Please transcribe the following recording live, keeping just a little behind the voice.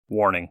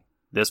Warning,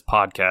 this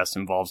podcast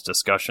involves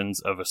discussions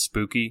of a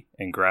spooky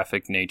and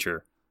graphic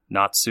nature,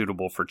 not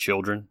suitable for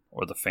children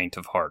or the faint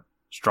of heart.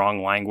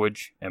 Strong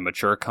language and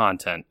mature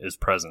content is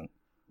present.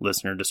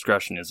 Listener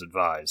discretion is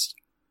advised.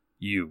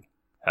 You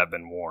have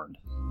been warned.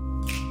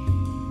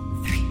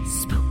 Three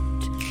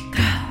spooked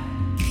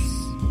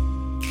girls.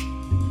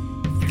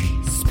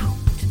 Three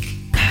spooked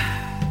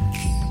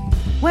girls.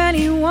 When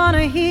you want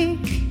to hear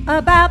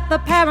about the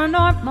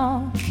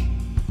paranormal,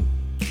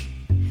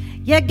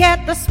 you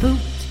get the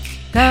spooked girls.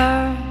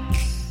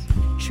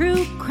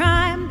 True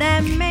crime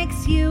that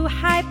makes you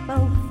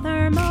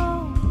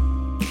hypothermal.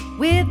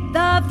 With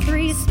the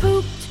three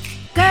spooked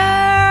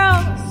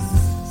girls.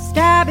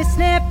 Stabby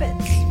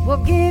snippets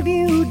will give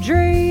you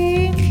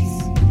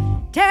dreams.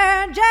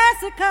 Tara and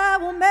Jessica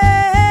will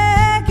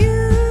make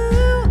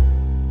you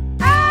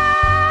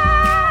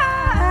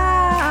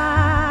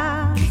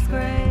eyes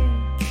gray.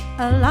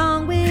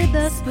 Along with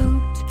the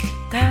spooked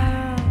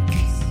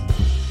girls.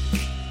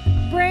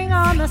 Bring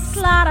on the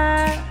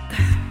slaughter.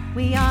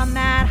 We on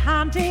that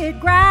haunted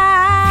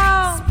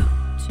ground.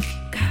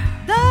 Spooked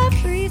girls. The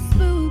three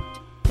spooked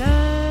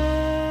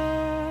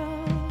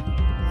girls.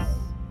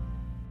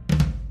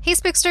 Hey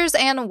Spooksters,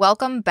 and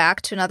welcome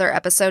back to another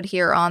episode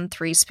here on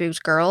Three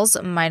Spooked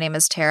Girls. My name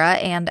is Tara,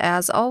 and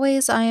as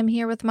always, I am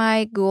here with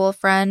my ghoul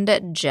friend,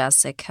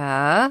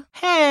 Jessica.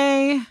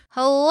 Hey!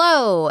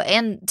 Hello!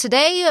 And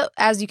today,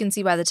 as you can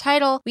see by the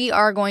title, we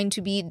are going to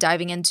be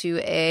diving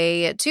into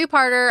a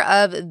two-parter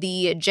of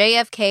the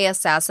JFK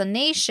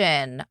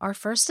Assassination. Our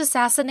first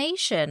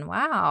assassination.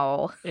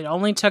 Wow. It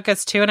only took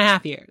us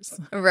 2.5 years.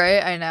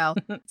 Right, I know.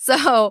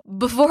 So,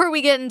 before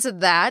we get into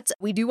that,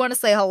 we do want to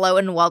say hello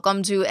and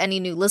welcome to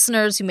any new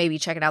listeners who may be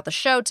checking out the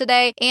show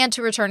today, and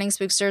to returning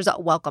Spooksters,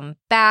 welcome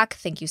back.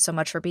 Thank you so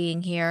much for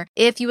being here.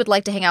 If you would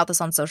like to hang out with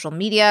us on social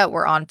media,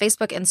 we're on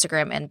Facebook,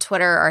 Instagram, and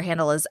Twitter. Our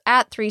handle is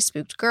 @3Spooked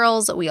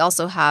Girls. We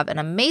also have an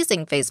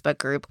amazing Facebook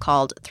group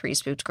called Three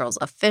Spooked Girls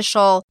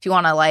Official. If you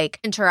want to like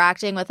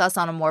interacting with us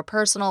on a more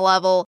personal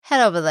level,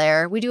 head over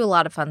there. We do a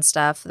lot of fun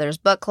stuff. There's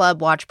book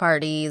club, watch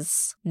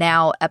parties,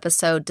 now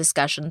episode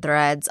discussion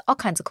threads, all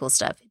kinds of cool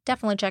stuff.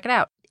 Definitely check it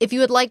out. If you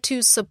would like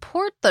to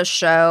support the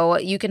show,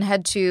 you can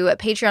head to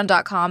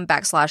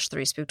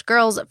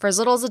patreon.com/3spookedgirls. For as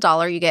little as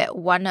 $1, you get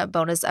one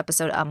bonus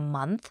episode a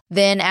month.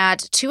 Then at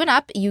 $2 and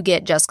up, you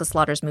get Jessica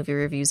Slaughter's movie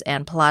reviews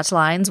and plot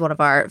lines, one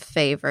of our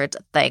favorite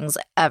things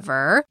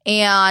ever.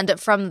 And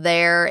from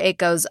there, it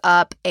goes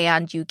up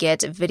and you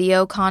get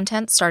video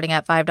content starting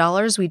at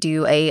 $5. We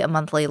do a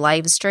monthly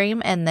live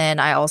stream. And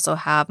then I also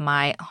have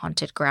my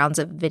Haunted Grounds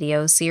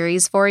video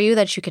series for you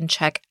that you can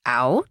check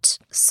out.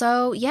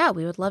 So yeah,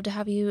 we would love to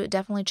have you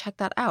definitely check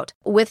that out.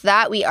 With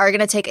that, we are going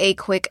to take a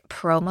quick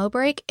promo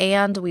break,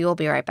 and we will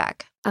be right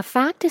back. A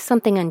fact is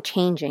something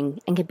unchanging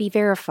and can be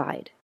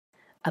verified.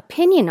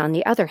 Opinion, on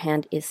the other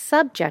hand, is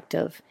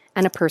subjective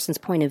and a person's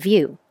point of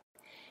view.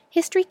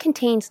 History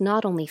contains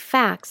not only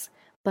facts,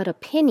 but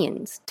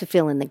opinions to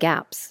fill in the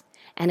gaps,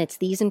 and it's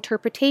these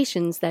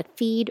interpretations that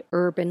feed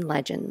urban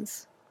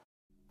legends.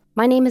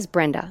 My name is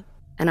Brenda,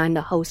 and I'm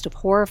the host of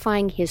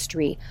Horrifying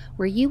History,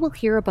 where you will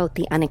hear about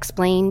the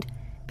unexplained,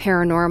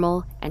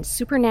 paranormal, and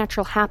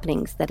supernatural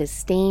happenings that has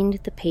stained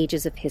the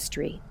pages of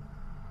history.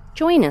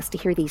 Join us to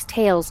hear these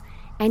tales,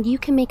 and you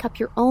can make up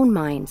your own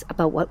minds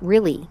about what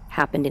really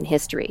happened in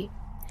history.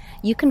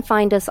 You can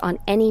find us on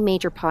any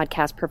major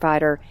podcast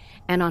provider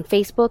and on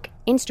Facebook,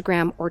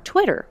 Instagram, or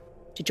Twitter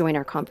to join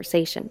our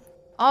conversation.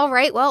 All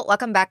right, well,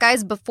 welcome back,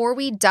 guys. Before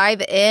we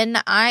dive in,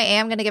 I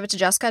am going to give it to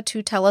Jessica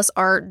to tell us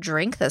our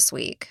drink this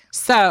week.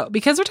 So,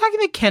 because we're talking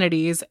the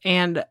Kennedys,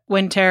 and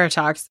when Tara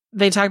talks,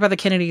 they talk about the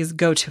Kennedys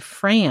go to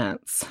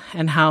France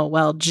and how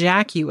well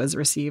Jackie was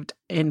received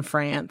in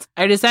France,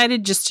 I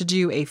decided just to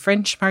do a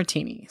French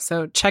martini.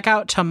 So check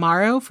out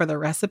tomorrow for the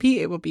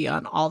recipe. It will be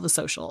on all the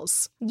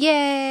socials.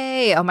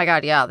 Yay! Oh my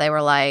God, yeah. They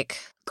were like,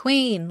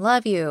 Queen,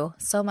 love you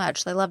so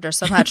much. They loved her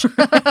so much.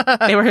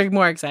 They were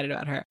more excited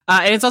about her.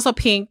 And it's also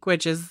pink,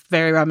 which is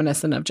very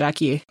reminiscent of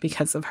Jackie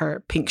because of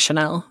her pink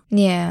Chanel.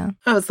 Yeah.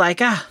 I was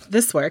like,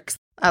 this works.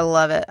 I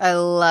love it. I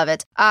love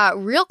it.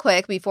 Real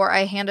quick, before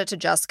I hand it to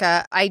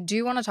Jessica, I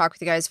do want to talk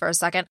with you guys for a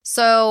second.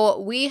 So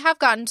we have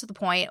gotten to the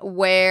point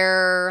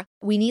where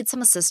we need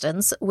some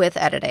assistance with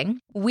editing.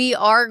 We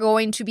are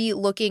going to be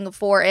looking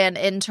for an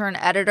intern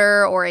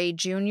editor or a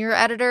junior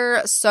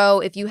editor.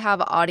 So if you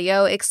have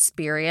audio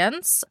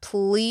experience,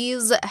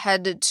 please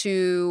head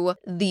to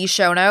the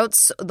show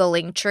notes, the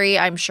link tree.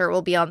 I'm sure it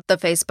will be on the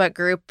Facebook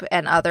group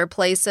and other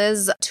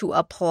places to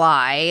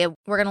apply.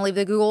 We're going to leave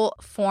the Google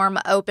form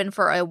open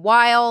for a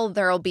while.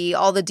 There'll be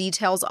all the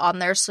details on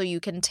there so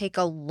you can take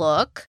a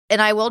look. And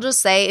I will just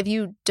say, if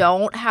you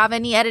don't have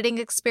any editing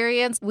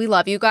experience, we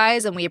love you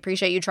guys and we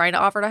appreciate you trying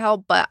trying to offer to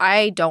help, but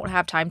I don't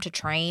have time to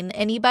train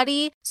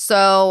anybody.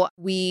 So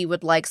we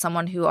would like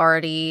someone who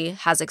already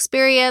has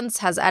experience,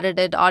 has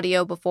edited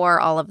audio before,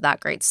 all of that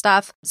great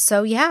stuff.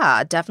 So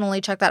yeah,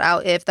 definitely check that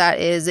out. If that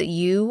is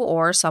you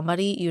or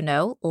somebody you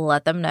know,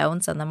 let them know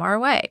and send them our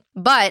way.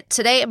 But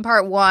today in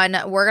part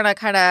 1, we're going to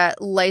kind of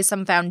lay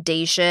some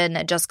foundation.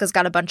 Jessica's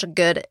got a bunch of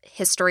good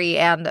history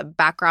and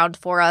background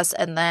for us.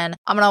 And then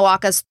I'm going to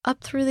walk us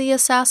up through the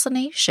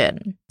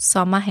assassination.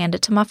 So I'm going to hand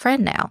it to my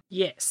friend now.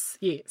 Yes.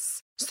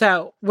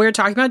 So we're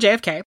talking about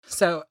JFK.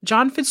 So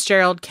John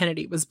Fitzgerald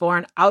Kennedy was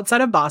born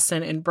outside of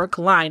Boston in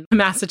Brookline,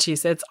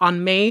 Massachusetts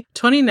on May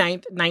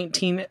 29th,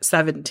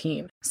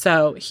 1917.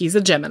 So he's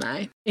a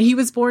Gemini. He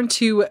was born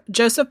to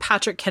Joseph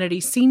Patrick Kennedy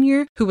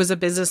Sr., who was a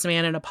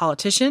businessman and a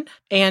politician,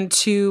 and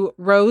to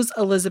Rose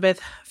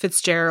Elizabeth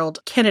Fitzgerald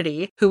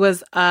Kennedy, who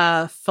was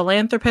a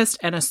philanthropist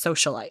and a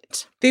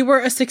socialite. They were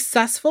a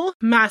successful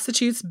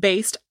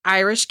Massachusetts-based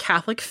Irish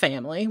Catholic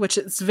family, which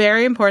is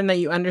very important that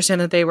you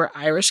understand that they were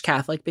Irish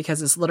Catholic because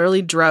this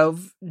literally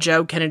drove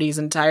Joe Kennedy's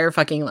entire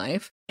fucking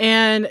life.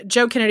 And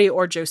Joe Kennedy,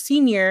 or Joe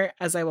Sr.,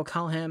 as I will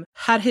call him,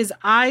 had his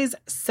eyes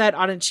set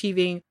on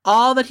achieving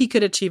all that he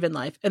could achieve in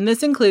life. And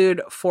this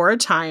included, for a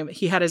time,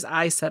 he had his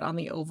eyes set on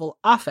the Oval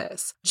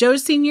Office. Joe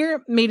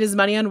Sr. made his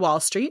money on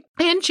Wall Street,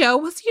 and Joe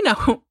was,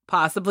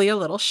 possibly a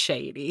little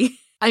shady.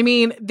 I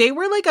mean, they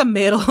were like a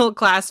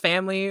middle-class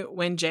family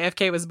when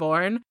JFK was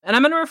born. And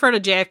I'm going to refer to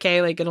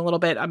JFK like in a little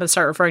bit. I'm going to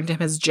start referring to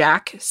him as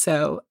Jack.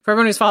 So for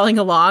everyone who's following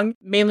along,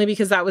 mainly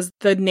because that was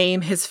the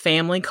name his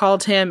family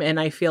called him.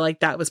 And I feel like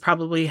that was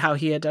probably how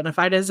he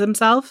identified as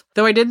himself.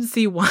 Though I did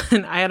see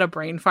one, I had a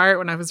brain fart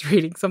when I was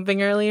reading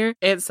something earlier.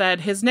 It said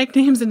his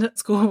nicknames in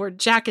school were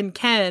Jack and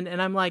Ken. And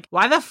I'm like,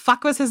 why the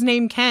fuck was his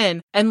name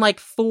Ken? And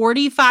like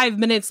 45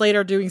 minutes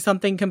later, doing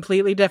something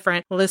completely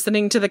different,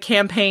 listening to the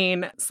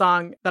campaign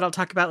song that I'll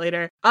talk about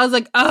later, I was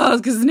like, oh,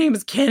 it's because his name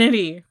is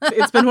Kennedy.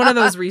 It's been one of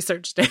those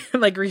research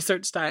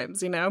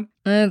times,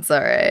 It's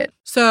all right.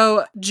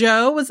 So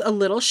Joe was a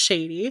little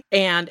shady,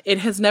 and it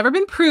has never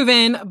been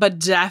proven, but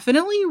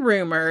definitely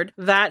rumored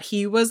that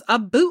he was a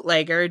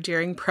bootlegger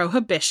during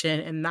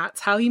Prohibition, and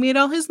that's how he made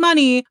all his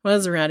money,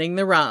 was running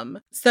the rum.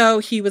 So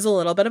he was a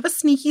little bit of a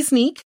sneaky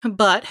sneak,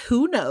 but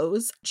who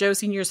knows? Joe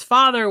Sr.'s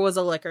father was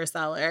a liquor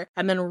seller,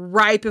 and then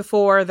right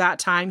before that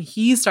time,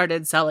 he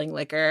started selling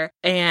liquor,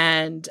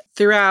 and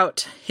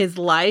throughout his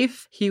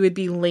life, he would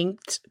be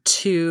linked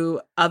to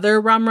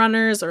other rum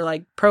runners or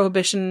like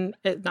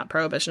not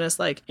prohibitionists,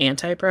 like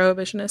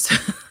anti-prohibitionists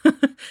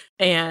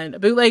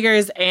and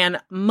bootleggers and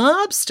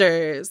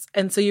mobsters.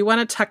 And so you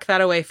want to tuck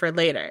that away for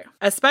later,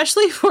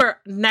 especially for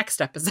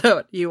next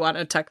episode. You want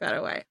to tuck that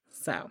away.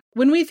 So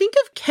when we think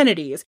of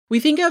Kennedys, we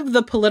think of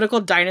the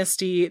political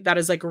dynasty that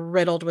is like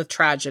riddled with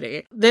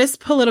tragedy. This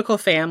political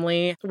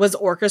family was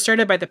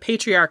orchestrated by the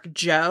patriarch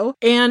Joe,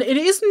 and it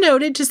is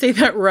noted to say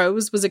that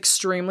Rose was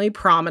extremely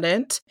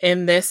prominent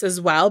in this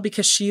as well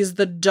because she is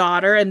the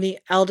daughter and the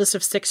eldest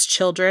of 6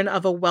 children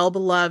of a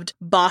well-beloved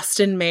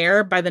Boston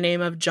mayor by the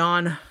name of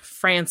John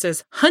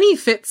Francis Honey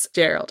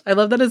Fitzgerald. I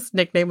love that his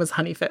nickname was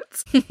Honey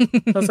Fitz.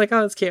 I was like, oh,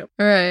 that's cute.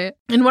 Right.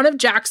 And one of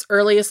Jack's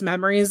earliest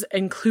memories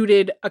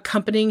included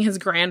accompanying his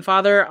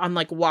grandfather on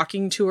like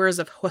walking tours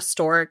of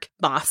historic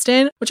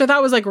Boston, which I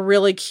thought was like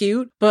really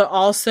cute, but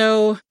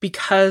also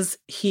because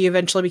he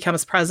eventually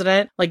becomes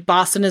president, like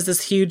Boston is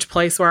this huge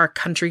place where our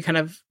country kind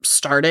of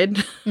started.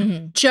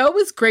 Mm-hmm. Joe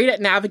was great at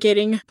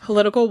navigating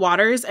political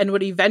waters and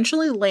would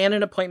eventually land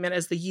an appointment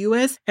as the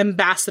U.S.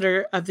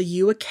 ambassador of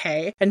the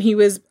UK, and he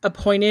was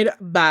appointed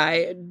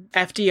by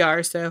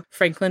FDR, so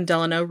Franklin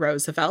Delano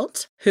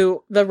Roosevelt,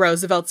 who the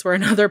Roosevelts were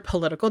another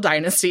political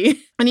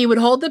dynasty. And he would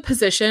hold the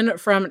position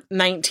from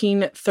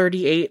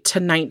 1938 to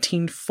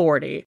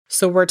 1940.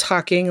 So we're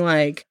talking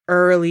like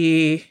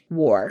early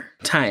war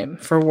time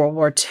for World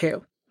War II.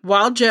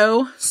 While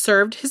Joe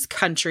served his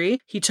country,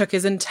 he took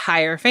his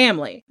entire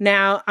family.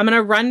 Now, I'm going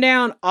to run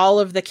down all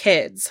of the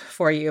kids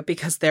for you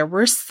because there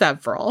were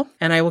several,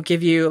 and I will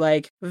give you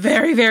like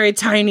very, very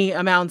tiny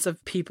amounts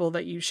of people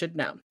that you should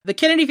know. The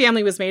Kennedy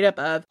family was made up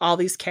of all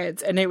these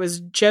kids, and it was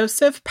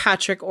Joseph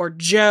Patrick, or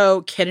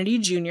Joe Kennedy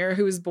Jr.,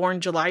 who was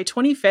born July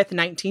 25th,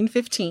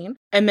 1915,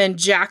 and then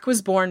Jack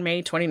was born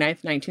May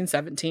 29th,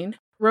 1917.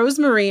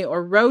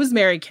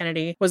 Rosemary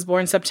Kennedy was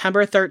born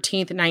September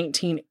 13th,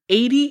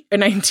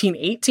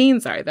 1918.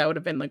 Sorry, that would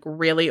have been like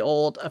really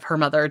old of her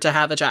mother to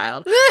have a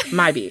child.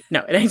 Might be.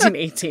 No, in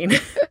 1918.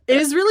 It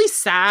is really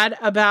sad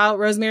about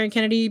Rosemary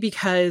Kennedy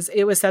because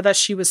it was said that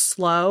she was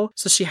slow.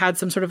 So she had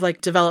some sort of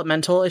like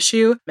developmental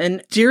issue.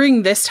 And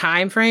during this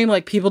time frame,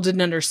 like people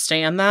didn't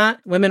understand that.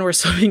 Women were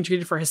still being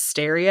treated for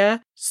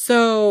hysteria.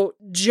 So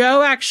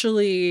Joe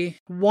actually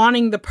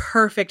wanting the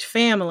perfect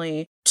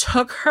family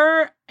took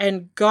her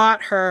and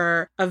got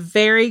her a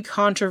very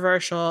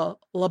controversial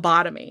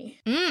lobotomy.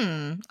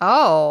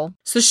 Oh.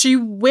 So she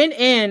went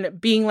in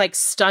being like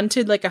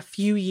stunted like a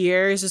few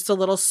years, just a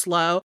little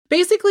slow.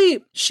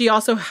 Basically, she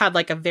also had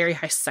like a very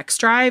high sex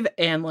drive,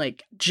 and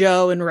like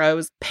Joe and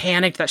Rose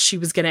panicked that she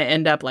was going to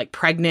end up like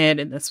pregnant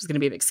and this was going to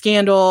be a big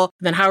scandal.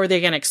 Then how are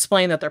they going to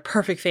explain that their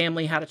perfect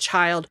family had a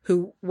child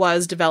who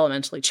was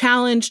developmentally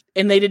challenged?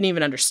 And they didn't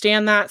even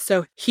understand that.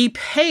 So he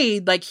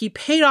paid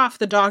off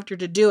the doctor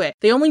to do it.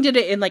 They only did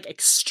it in like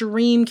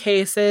extreme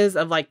cases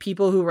of like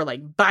people who were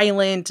like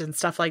violent and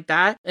stuff like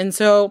that. And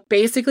so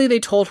basically they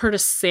told her to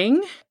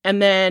sing,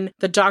 and then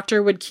the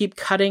doctor would keep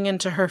cutting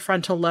into her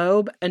frontal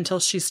lobe until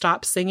she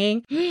stopped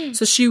singing.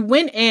 So she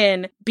went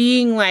in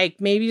being like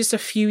maybe just a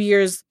few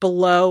years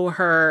below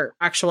her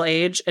actual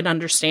age and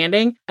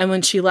understanding. And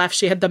when she left,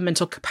 she had the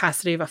mental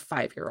capacity of a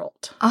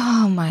 5-year-old.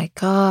 Oh my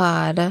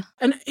God.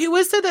 And it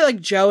was said that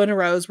like Joe and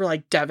Rose were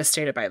like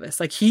devastated by this.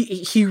 Like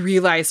he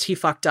realized he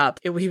fucked up.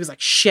 He was like,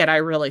 shit, I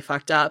really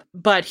fucked up.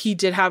 But he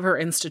did have her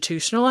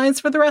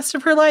institutionalized for the rest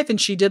of her life. And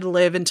she did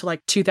live until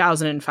like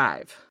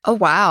 2005. Oh,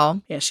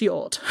 wow. Yeah, she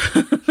old.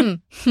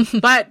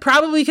 But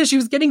probably because she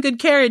was getting good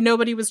care and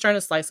nobody was trying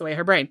to slice away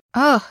her brain.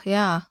 Oh,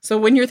 yeah. So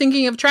when you're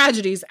thinking of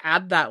tragedies,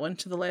 add that one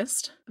to the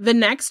list. The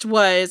next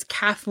was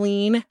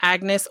Kathleen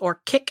Agnes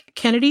or Kick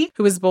Kennedy,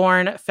 who was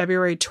born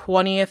February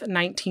 20th,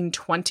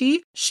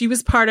 1920. She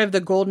was part of the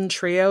Golden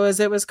Trio,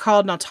 as it was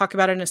called, and I'll talk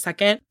about it in a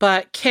second.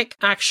 But Kick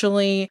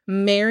actually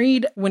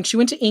married, when she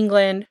went to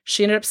England,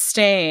 she ended up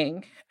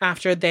staying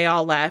after they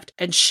all left.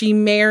 And she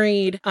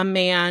married a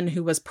man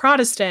who was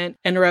Protestant.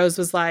 And Rose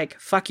was like,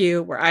 fuck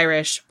you, we're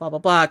Irish, blah, blah,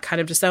 blah,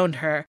 kind of disowned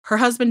her. Her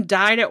husband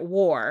died at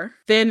war.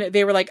 Then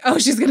they were like, oh,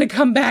 she's going to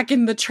come back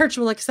and the church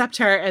will accept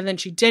her. And then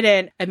she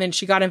didn't. And then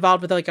she got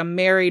involved with like a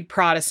married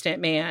Protestant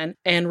man.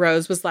 And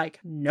Rose was like,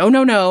 no,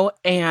 no, no.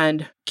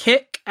 And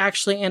Kit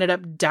actually ended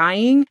up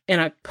dying in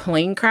a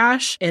plane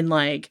crash in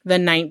like the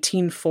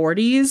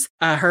 1940s.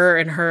 Her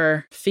and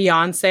her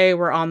fiance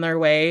were on their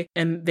way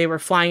and they were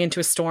flying into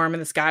a storm,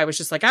 and this guy was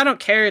just like, I don't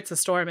care, it's a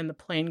storm, and the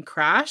plane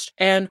crashed.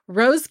 And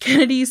Rose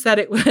Kennedy said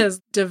it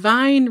was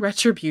divine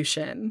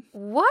retribution.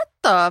 What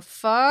the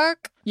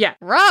fuck? Yeah.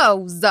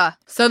 Rose.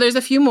 So there's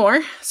a few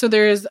more. So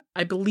there's,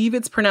 I believe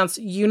it's pronounced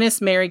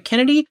Eunice Mary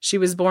Kennedy. She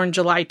was born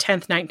July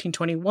 10th,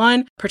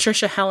 1921.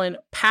 Patricia Helen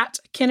Pat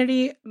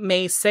Kennedy,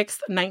 May 6th,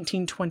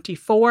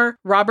 1924.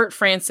 Robert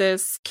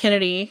Francis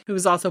Kennedy, who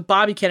was also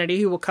Bobby Kennedy,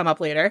 who will come up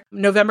later,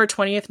 November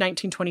 20th,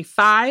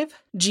 1925.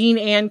 Jean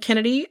Ann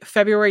Kennedy,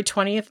 February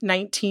 20th,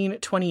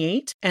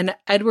 1928. And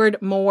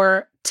Edward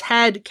Moore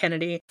Ted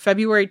Kennedy,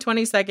 February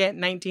 22nd,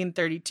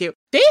 1932.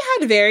 They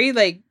had very,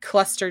 like,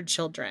 clustered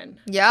children.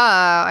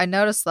 Yeah, I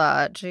noticed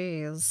that.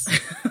 Jeez.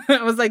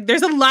 I was like,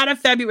 there's a lot of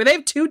February. They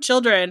have 2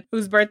 children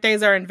whose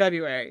birthdays are in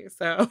February.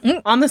 So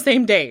on the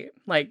same date.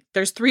 Like,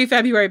 there's 3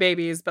 February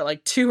babies, but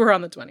like 2 are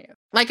on the 20th.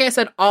 Like I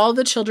said, all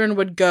the children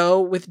would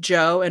go with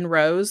Joe and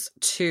Rose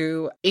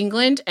to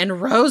England,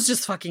 and Rose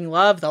just fucking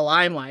loved the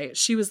limelight.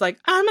 She was like,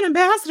 I'm an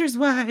ambassador's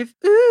wife.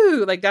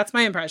 Ooh, like that's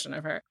my impression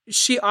of her.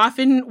 She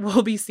often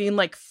will be seen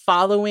like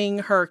following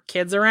her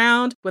kids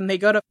around when they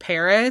go to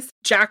Paris.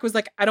 Jack was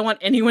like, I don't want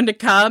anyone to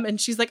come.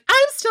 And she's like,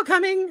 I'm still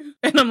coming.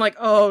 And I'm like,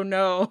 oh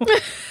no.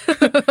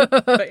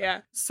 But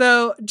yeah.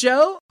 So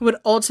Joe would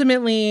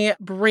ultimately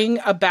bring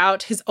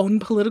about his own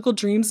political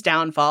dreams'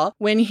 downfall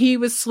when he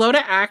was slow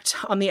to act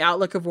on the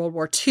outlook of World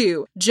War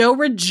II. Joe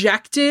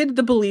rejected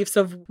the beliefs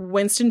of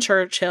Winston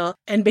Churchill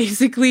and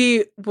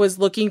basically was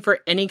looking for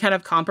any kind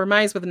of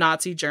compromise with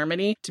Nazi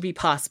Germany to be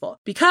possible,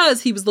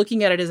 because he was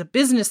looking at it as a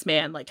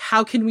businessman. Like,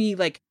 how can we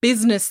like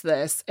business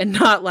this and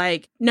not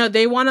like, no,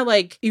 they want to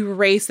like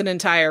erase an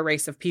entire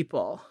race of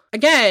people.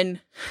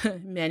 Again,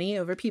 many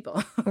over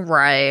people.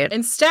 Right.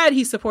 Instead,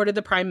 he supported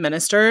the Prime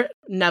Minister,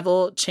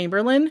 Neville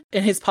Chamberlain,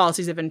 in his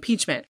policies of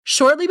impeachment.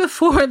 Shortly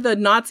before the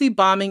Nazi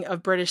bombing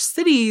of British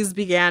cities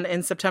began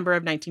in September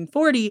of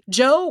 1940,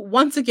 Joe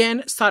once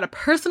again sought a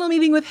personal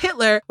meeting with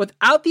Hitler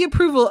without the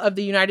approval of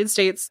the United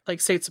States,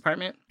 States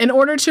Department, in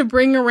order to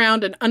bring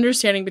around an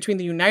understanding between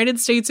the United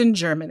States and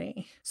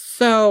Germany.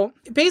 So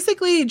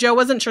basically, Joe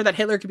wasn't sure that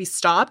Hitler could be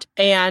stopped,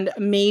 and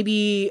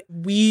maybe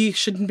we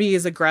shouldn't be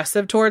as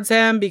aggressive towards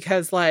him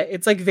because like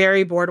it's like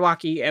very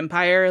boardwalky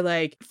empire.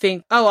 Like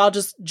think, oh, I'll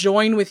just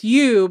join with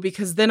you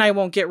because then I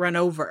won't get run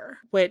over,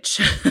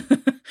 which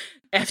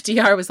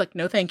FDR was like,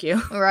 no, thank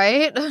you.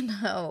 Right?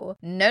 No.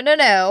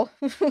 No.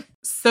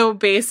 So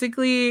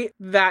basically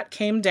that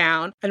came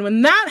down. And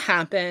when that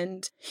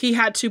happened, he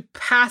had to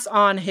pass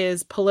on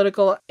his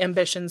political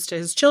ambitions to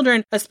his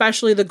children,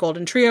 especially the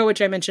Golden Trio,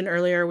 which I mentioned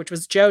earlier, which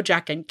was Joe,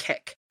 Jack, and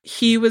Kick.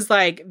 He was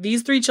like,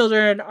 these 3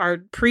 children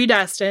are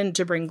predestined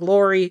to bring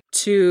glory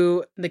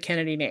to the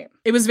Kennedy name.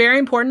 It was very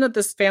important that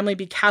this family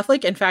be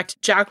Catholic. In fact,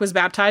 Jack was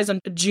baptized on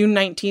June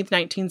 19th,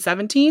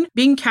 1917.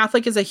 Being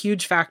Catholic is a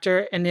huge factor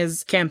in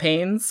his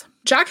campaigns.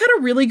 Jack had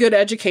a really good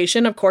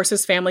education. Of course,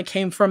 his family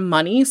came from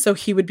money, so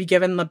he would be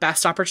given the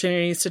best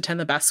opportunities to attend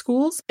the best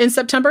schools. In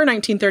September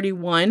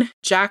 1931,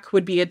 Jack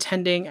would be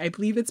attending, I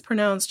believe it's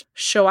pronounced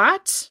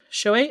Shoat?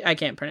 I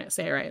can't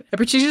say it right. A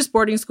prestigious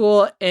boarding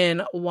school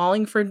in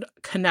Wallingford,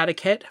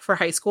 Connecticut for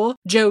high school.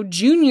 Joe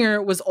Jr.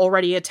 was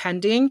already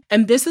attending,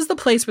 and this is the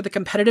place where the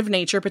competitive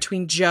nature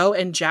between Joe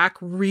and Jack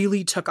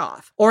really took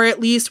off, or at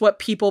least what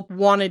people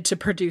wanted to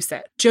produce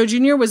it. Joe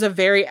Jr. was a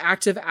very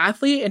active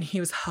athlete, and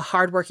he was a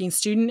hardworking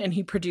student, and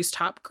he produced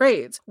top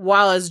grades.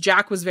 While as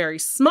Jack was very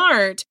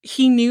smart,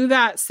 he knew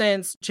that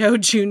since Joe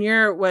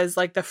Jr. was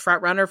like the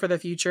front runner for the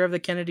future of the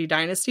Kennedy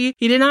dynasty,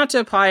 he didn't have to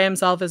apply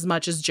himself as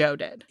much as Joe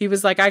did. He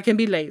was like, I can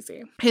be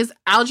lazy. His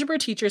algebra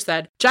teacher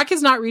said, Jack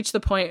has not reached the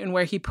point in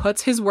where he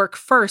puts his work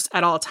first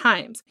at all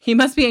times. He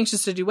must be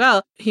anxious to do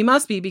well. He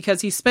must be,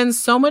 because he spends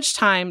so much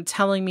time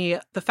telling me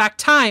the fact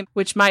time,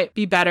 which might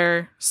be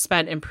better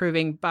spent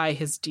improving by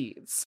his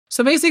deeds.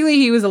 So basically,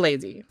 he was a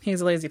lazy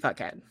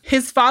fuckhead.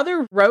 His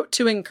father wrote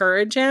to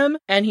encourage him,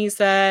 and he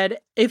said,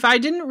 if I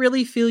didn't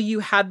really feel you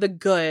had the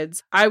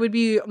goods, I would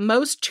be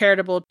most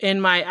charitable in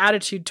my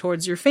attitude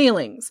towards your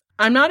failings.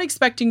 I'm not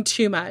expecting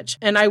too much,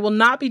 and I will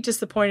not be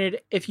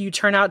disappointed if you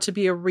turn out to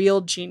be a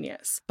real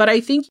genius. But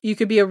I think you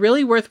could be a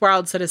really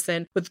worthwhile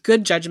citizen with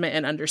good judgment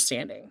and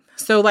understanding.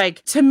 So,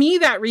 like, to me,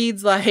 that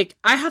reads like,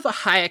 I have a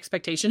high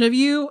expectation of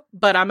you,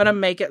 but I'm going to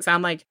make it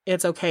sound like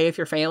it's okay if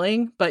you're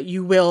failing, but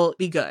you will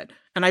be good.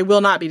 And I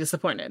will not be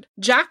disappointed.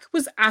 Jack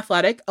was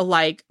athletic,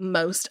 like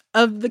most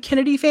of the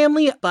Kennedy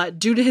family, but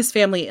due to his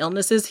family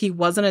illnesses, he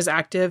wasn't as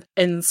active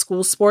in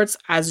school sports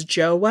as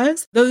Joe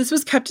was. Though this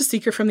was kept a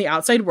secret from the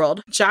outside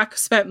world, Jack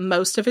spent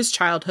most of his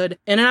childhood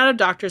in and out of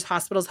doctors,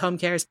 hospitals, home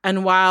cares,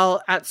 and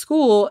while at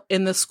school,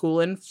 in the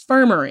school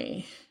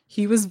infirmary.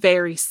 He was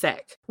very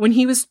sick. When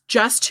he was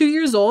just 2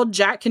 years old,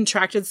 Jack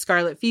contracted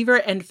scarlet fever.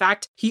 In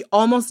fact, he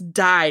almost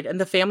died, and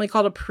the family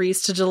called a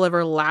priest to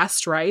deliver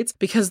last rites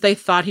because they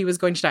thought he was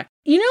going to die.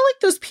 You know, like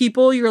those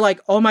people, you're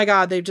like, oh my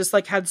God, they've just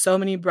like had so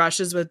many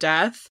brushes with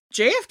death.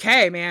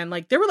 JFK, man,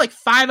 like there were like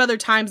 5 other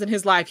times in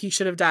his life he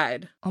should have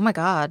died. Oh my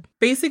God.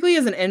 Basically,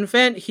 as an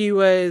infant, he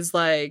was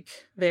like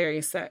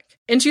very sick.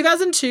 In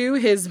 2002,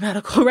 his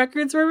medical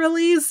records were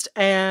released,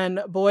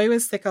 and boy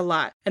was sick a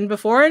lot. And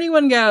before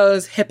anyone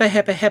goes,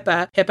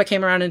 HIPAA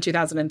came around in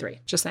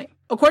 2003. Just saying.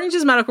 According to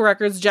his medical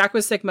records, Jack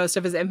was sick most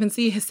of his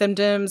infancy. His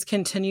symptoms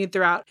continued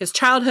throughout his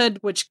childhood,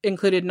 which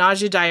included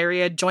nausea,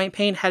 diarrhea, joint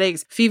pain,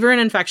 headaches, fever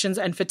and infections,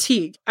 and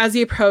fatigue. As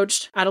he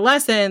approached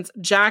adolescence,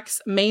 Jack's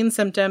main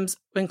symptoms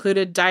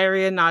included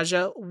diarrhea,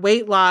 nausea,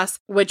 weight loss,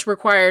 which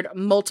required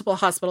multiple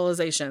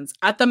hospitalizations.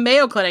 At the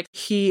Mayo Clinic,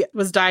 he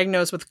was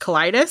diagnosed with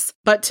colitis,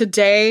 but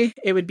today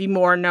it would be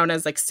more known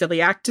as like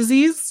celiac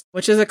disease,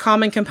 which is a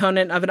common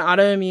component of an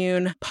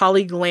autoimmune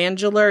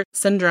polyglandular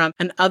syndrome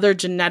and other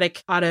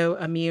genetic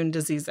autoimmune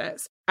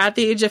diseases. At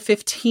the age of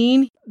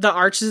 15, the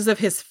arches of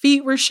his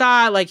feet were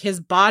shot, like his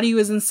body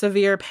was in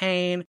severe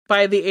pain.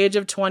 By the age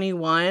of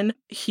 21,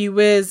 he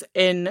was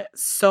in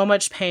so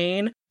much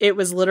pain. It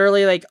was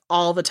literally like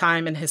all the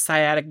time in his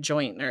sciatic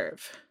joint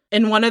nerve.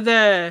 In one of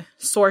the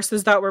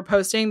sources that we're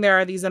posting, there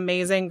are these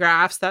amazing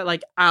graphs that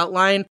like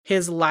outline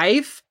his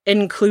life,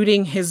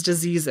 including his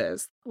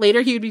diseases.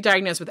 Later, he would be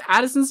diagnosed with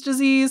Addison's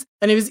disease,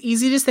 and it was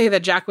easy to say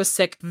that Jack was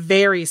sick,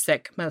 very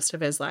sick most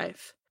of his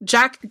life.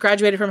 Jack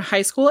graduated from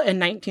high school in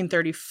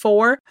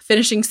 1934,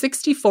 finishing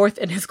 64th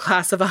in his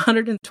class of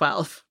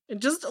 112,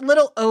 just a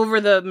little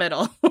over the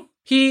middle.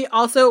 He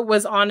was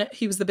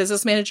the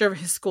business manager of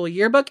his school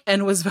yearbook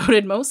and was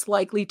voted most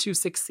likely to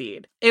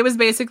succeed. It was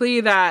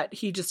basically that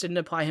he just didn't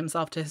apply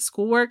himself to his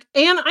schoolwork.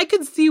 And I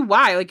could see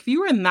why. Like, if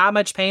you were in that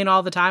much pain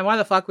all the time, why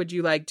the fuck would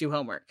you like do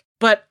homework?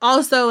 But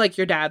also, like,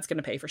 your dad's going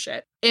to pay for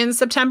shit. In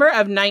September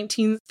of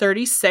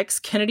 1936,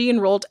 Kennedy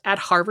enrolled at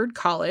Harvard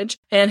College,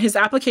 and his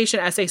application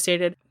essay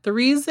stated, "The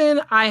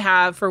reason I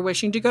have for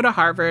wishing to go to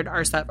Harvard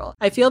are several.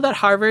 I feel that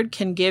Harvard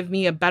can give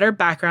me a better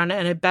background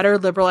and a better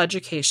liberal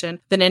education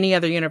than any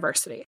other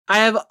university. I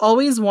have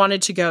always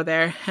wanted to go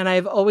there, and I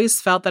have always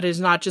felt that it is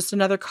not just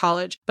another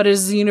college, but it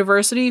is a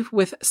university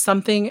with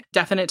something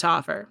definite to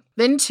offer.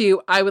 Then,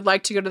 too, I would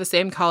like to go to the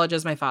same college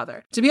as my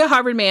father. To be a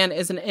Harvard man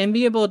is an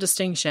enviable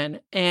distinction,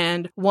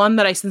 and one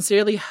that I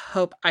sincerely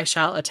hope I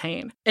shall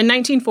attain." In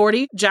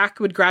 1940, Jack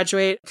would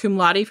graduate cum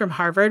laude from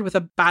Harvard with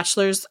a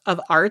Bachelor's of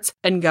Arts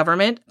in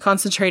Government,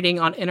 concentrating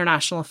on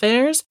international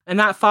affairs. And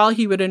that fall,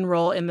 he would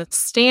enroll in the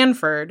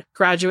Stanford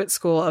Graduate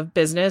School of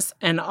Business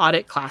and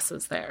audit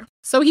classes there.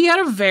 So he had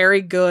a very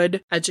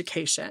good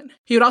education.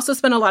 He would also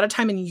spend a lot of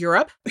time in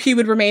Europe. He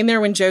would remain there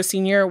when Joe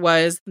Sr.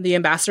 was the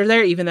ambassador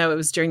there, even though it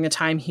was during the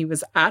time he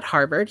was at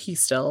Harvard. He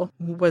still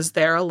was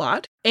there a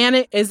lot. And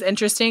it is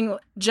interesting,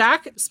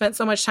 Jack spent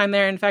so much time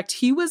there. In fact,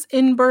 he was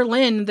in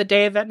Berlin the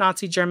day that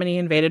Nazi Germany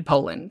invaded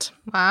Poland.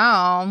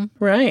 Wow.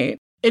 Right.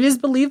 It is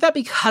believed that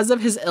because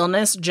of his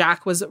illness,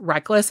 Jack was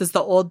reckless. Is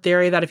the old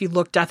theory that if you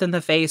look death in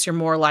the face, you're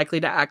more likely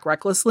to act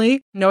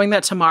recklessly. Knowing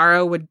that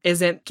tomorrow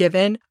isn't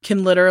given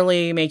can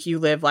literally make you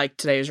live like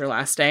today is your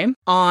last day.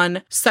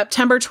 On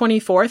September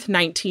 24th,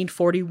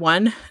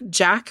 1941,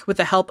 Jack, with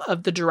the help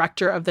of the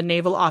director of the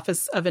Naval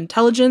Office of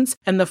Intelligence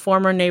and the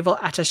former naval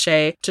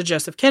attaché to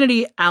Joseph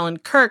Kennedy, Alan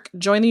Kirk,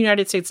 joined the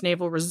United States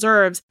Naval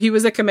Reserves. He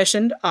was a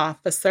commissioned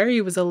officer.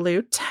 He was a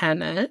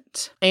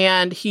lieutenant,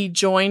 and he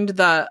joined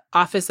the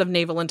Office of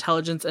Naval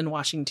Intelligence in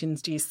Washington,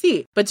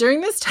 D.C. But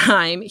during this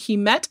time, he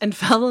met and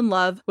fell in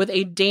love with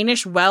a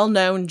Danish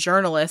well-known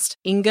journalist,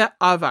 Inga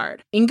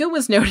Avard. Inga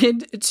was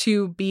noted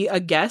to be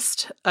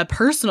a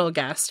personal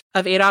guest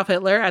of Adolf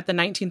Hitler at the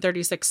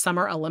 1936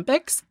 Summer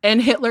Olympics,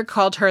 and Hitler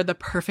called her the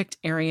perfect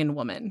Aryan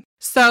woman.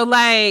 So,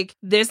 like,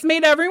 this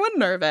made everyone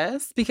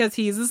nervous because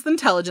he's this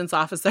intelligence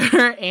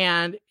officer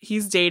and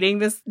he's dating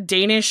this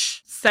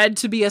Danish said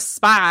to be a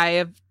spy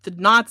of the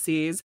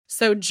Nazis.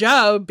 So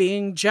Joe,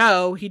 being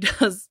Joe, he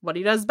does what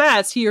he does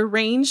best. He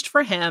arranged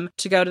for him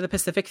to go to the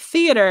Pacific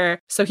Theater.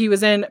 So he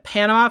was in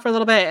Panama for a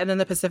little bit and then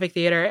the Pacific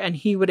Theater, and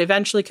he would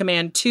eventually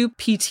command 2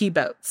 PT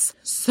boats.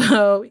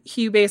 So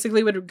he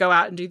basically would go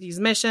out and do these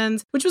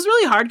missions, which was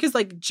really hard because,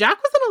 like,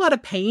 Jack was in a lot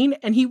of pain,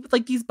 and he,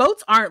 like, these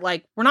boats aren't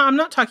like, I'm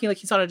not talking like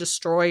he's on a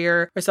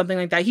destroyer or something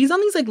like that. He's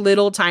on these, like,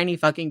 little tiny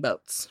fucking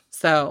boats.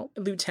 So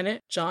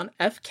Lieutenant John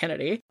F.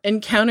 Kennedy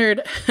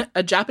encountered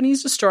a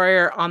Japanese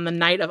destroyer on the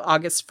night of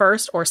August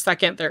 1st or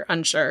 2nd. They're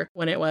unsure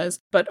when it was,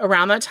 but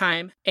around that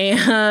time.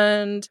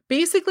 And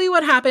basically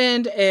what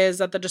happened is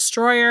that the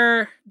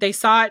destroyer, they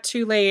saw it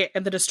too late,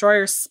 and the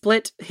destroyer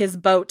split his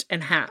boat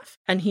in half.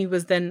 And he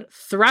was then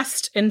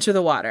thrust into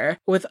the water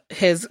with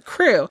his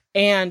crew.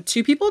 And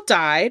 2 people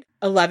died.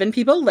 11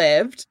 people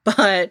lived,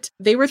 but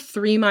they were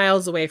 3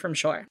 miles away from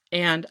shore.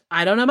 And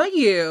I don't know about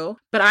you,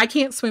 but I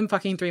can't swim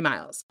fucking 3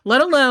 miles,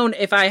 let alone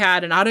if I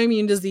had an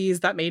autoimmune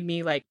disease that made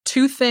me like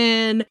too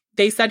thin.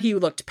 They said he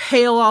looked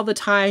pale all the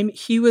time.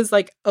 He was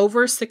like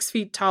over 6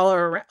 feet tall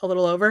or a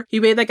little over. He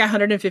weighed like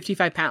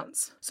 155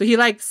 pounds. So he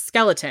like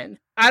skeleton.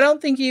 I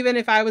don't think even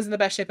if I was in the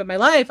best shape of my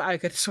life, I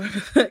could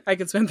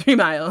swim 3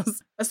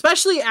 miles,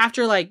 especially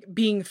after like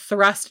being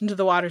thrust into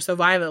the water so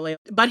violently.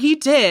 But he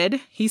did.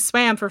 He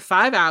swam for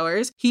 5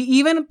 hours. He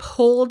even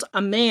pulled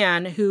a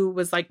man who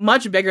was like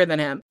much bigger than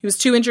him. He was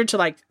too injured to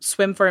like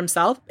swim for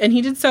himself. And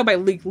he did so by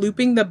like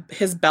looping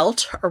his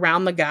belt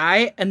around the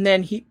guy. And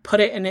then he put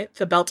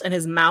the belt in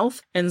his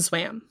mouth and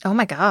swam. Oh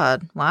my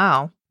God.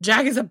 Wow.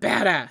 Jack is a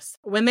badass.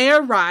 When they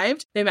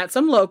arrived, they met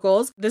some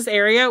locals. This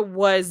area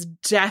was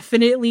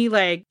definitely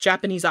like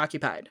Japanese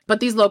occupied. But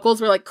these locals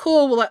were like,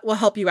 cool, we'll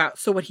help you out.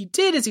 So what he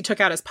did is he took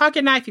out his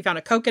pocket knife, he found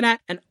a coconut,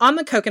 and on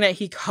the coconut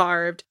he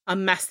carved a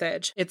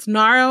message. It's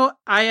Naro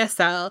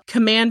ISL,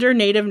 Commander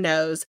Native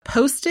Knows,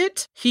 post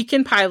it, he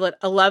can pilot,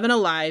 11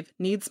 alive,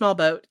 need small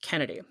boat,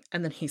 Kennedy.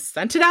 And then he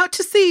sent it out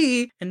to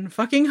sea and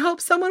fucking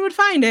hoped someone would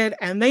find it.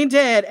 And they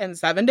did. And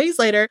 7 days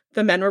later,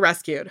 the men were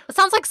rescued. It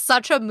sounds like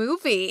such a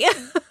movie.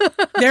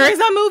 There is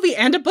a movie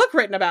and a book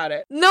written about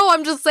it. No,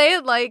 I'm just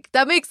saying, like,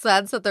 that makes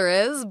sense that there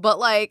is. But,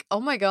 like, oh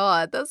my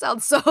God, that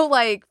sounds so,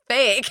 like,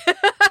 fake.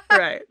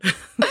 Right.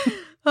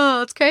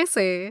 Oh, it's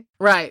crazy.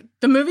 Right.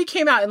 The movie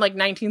came out in like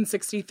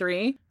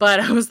 1963,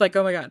 but I was like,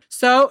 oh my God.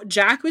 So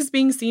Jack was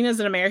being seen as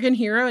an American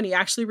hero, and he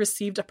actually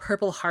received a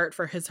Purple Heart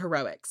for his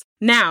heroics.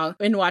 Now,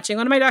 in watching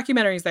one of my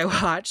documentaries I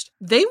watched,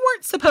 they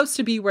weren't supposed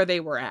to be where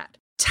they were at.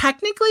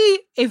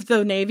 Technically, if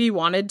the Navy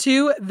wanted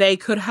to, they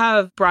could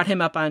have brought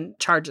him up on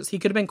charges. He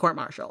could have been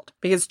court-martialed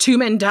because 2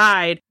 men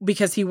died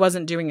because he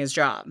wasn't doing his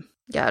job.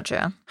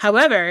 Gotcha.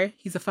 However,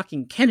 he's a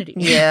fucking Kennedy.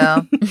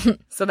 Yeah.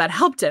 So that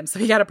helped him. So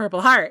he got a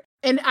Purple Heart.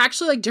 And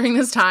actually, like, during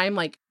this time,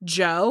 like,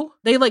 Joe,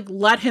 they, like,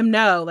 let him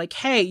know, like,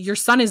 hey, your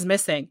son is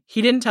missing.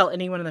 He didn't tell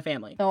anyone in the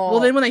family. Oh. Well,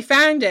 then when they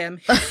found him,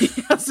 he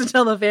has to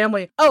tell the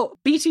family, oh,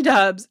 BT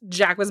dubs,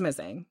 Jack was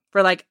missing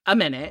for, like, a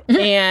minute.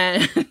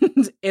 And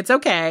it's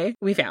okay.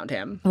 We found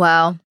him.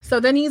 Wow. So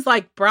then he's,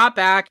 like, brought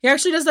back. He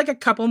actually does, like, a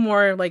couple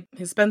more, like,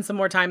 he spends some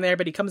more time there,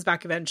 but he comes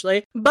back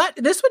eventually. But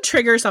this would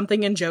trigger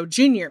something in Joe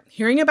Jr.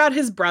 Hearing about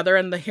his brother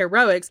and the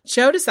heroics,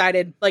 Joe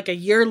decided, like, a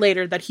year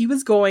later that he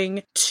was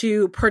going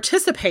to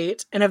participate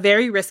in a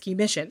very risky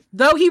mission,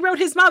 though he wrote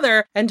his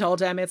mother and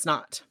told him it's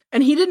not.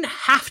 And he didn't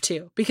have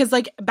to, because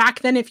like back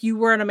then, if you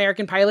were an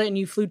American pilot and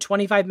you flew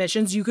 25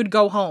 missions, you could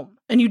go home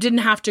and you didn't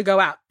have to go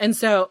out. And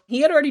so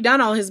he had already done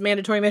all his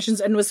mandatory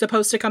missions and was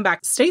supposed to come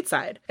back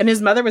stateside. And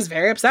his mother was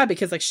very upset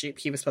because like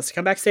he was supposed to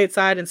come back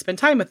stateside and spend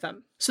time with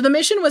them. So the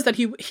mission was that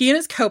he and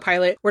his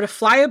co-pilot were to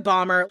fly a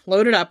bomber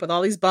loaded up with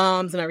all these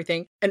bombs and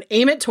everything and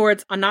aim it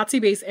towards a Nazi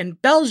base in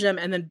Belgium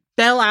and then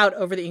bail out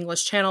over the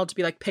English Channel to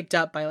be like picked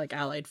up by like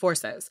Allied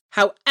forces.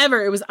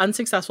 However, it was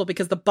unsuccessful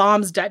because the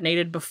bombs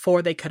detonated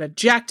before they could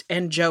eject,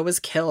 and Joe was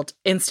killed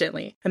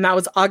instantly. And that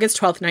was August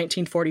 12th,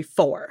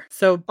 1944.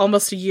 So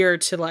almost a year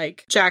to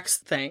like Jack's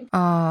thing,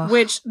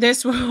 which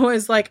this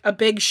was like a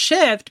big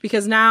shift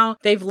because now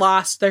they've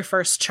lost their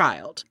first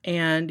child,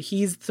 and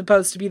he's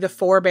supposed to be the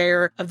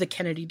forebearer of the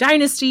Kennedy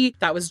dynasty.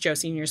 That was Joe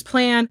Sr.'s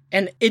plan.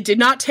 And it did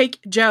not take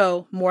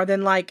Joe more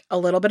than like a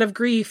little bit of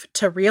grief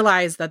to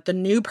realize that the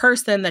new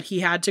person that he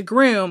had to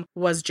groom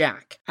was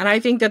Jack. And I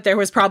think that there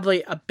was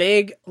probably a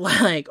big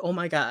like, oh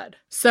my God.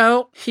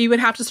 So he would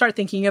have to start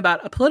thinking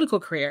about a political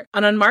career.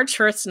 And on March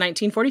 1st,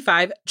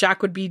 1945,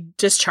 Jack would be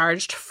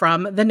discharged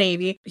from the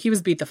Navy. He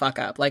was beat the fuck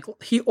up. Like,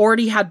 he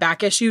already had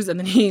back issues, and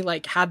then he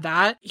like had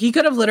that. He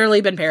could have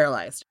literally been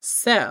paralyzed.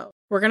 So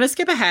we're going to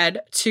skip ahead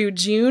to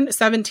June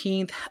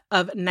 17th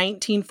of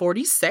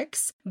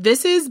 1946.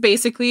 This is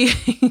basically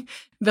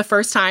the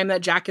first time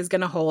that Jack is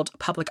going to hold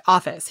public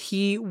office.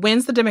 He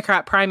wins the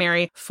Democrat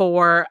primary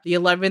for the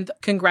 11th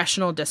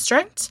Congressional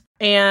District.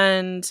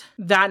 And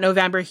that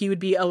November, he would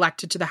be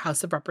elected to the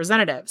House of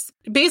Representatives.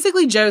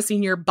 Basically, Joe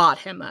Sr. bought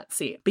him that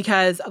seat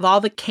because of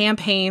all the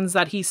campaigns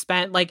that he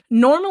spent. Like,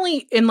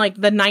 normally in like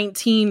the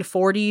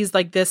 1940s,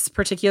 like this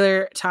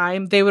particular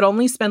time, they would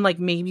only spend like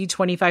maybe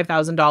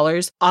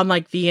 $25,000 on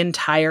like the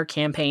entire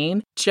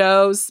campaign.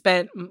 Joe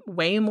spent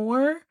way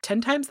more,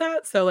 10 times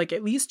that. So like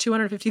at least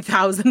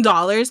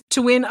 $250,000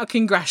 to win a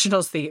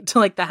congressional seat to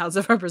like the House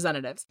of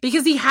Representatives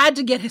because he had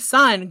to get his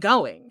son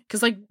going.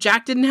 Because like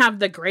Jack didn't have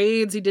the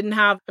grades. He didn't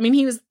have, I mean,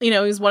 he was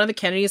one of the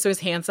Kennedys, so he's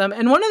handsome.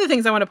 And one of the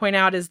things I want to point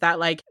out is that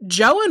like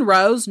Joe and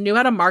Rose knew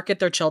how to market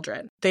their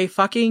children. They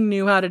fucking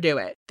knew how to do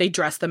it. They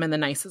dressed them in the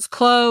nicest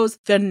clothes.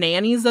 The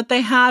nannies that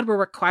they had were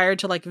required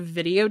to like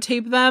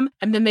videotape them,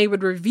 and then they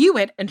would review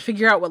it and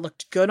figure out what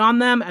looked good on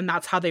them. And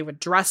that's how they would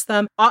dress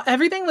them.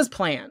 Everything was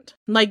planned.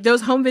 Like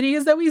those home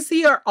videos that we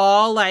see are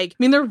all like, I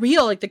mean, they're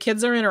real. Like the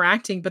kids are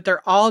interacting, but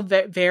they're all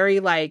very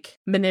like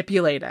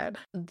manipulated.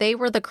 They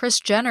were the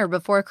Kris Jenner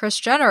before Kris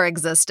Jenner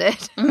existed.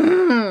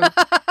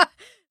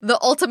 The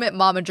ultimate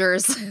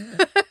momagers.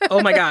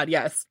 Oh my God,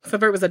 yes.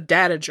 Except for it was a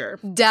dadager.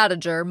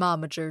 Dadager,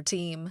 momager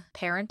team.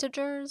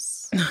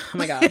 Parentagers? Oh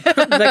my God.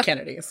 The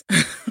Kennedys.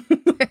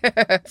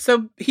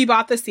 So he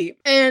bought the seat,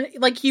 and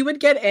like he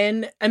would get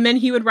in, and then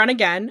he would run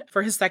again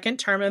for his second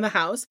term in the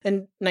House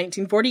in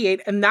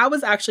 1948. And that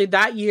was actually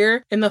that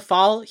year in the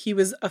fall, he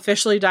was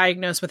officially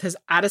diagnosed with his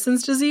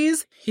Addison's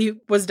disease. He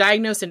was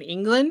diagnosed in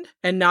England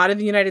and not in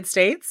the United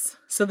States.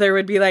 So there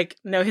would be like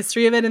no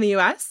history of it in the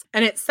US.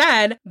 And it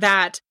said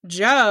that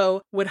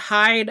Joe would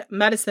hide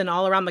medicine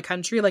all around the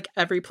country, like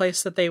every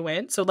place that they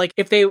went. So like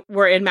if they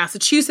were in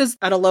Massachusetts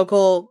at a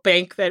local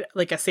bank that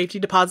like a safety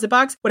deposit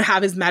box would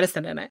have his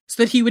medicine in it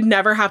so that he would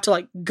never have to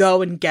like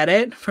go and get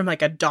it from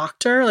like a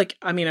doctor. Like,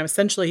 I mean,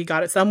 essentially he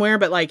got it somewhere,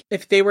 but like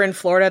if they were in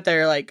Florida at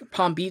their like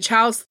Palm Beach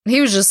house.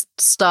 He was just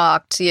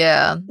stocked.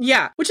 Yeah.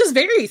 Yeah. Which is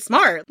very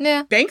smart.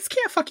 Yeah. Banks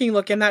can't fucking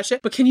look in that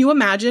shit. But can you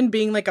imagine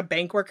being like a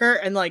bank worker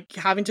and like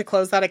having to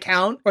close that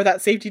account or that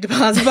safety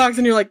deposit box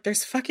and you're like,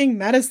 there's fucking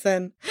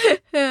medicine.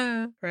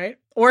 Right?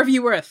 Or if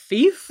you were a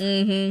thief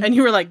and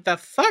you were like, the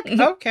fuck?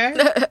 Okay.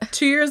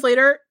 2 years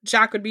later,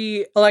 Jack would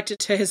be elected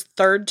to his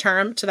third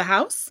term to the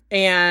House.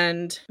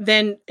 And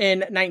then in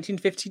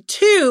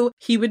 1952,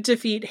 he would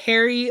defeat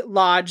Harry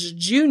Lodge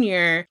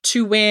Jr.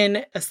 to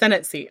win a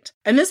Senate seat.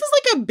 And this is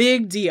like a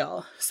big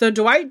deal. So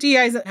Dwight D.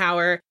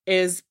 Eisenhower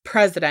is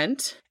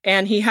president,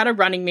 and he had a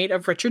running mate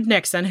of Richard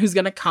Nixon, who's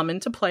going to come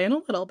into play in a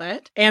little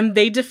bit. And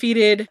they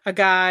defeated a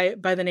guy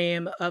by the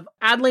name of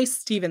Adlai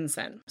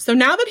Stevenson. So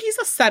now that he's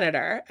a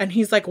senator and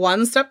he's like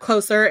one step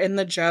closer in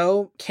the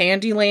Joe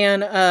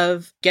Candyland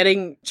of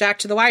getting Jack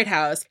to the White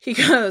House, he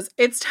goes,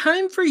 it's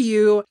time for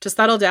you to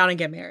settle down and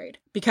get married.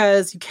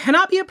 Because you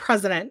cannot be a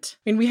president.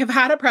 I mean, we have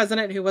had a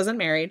president who wasn't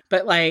married,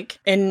 but like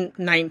in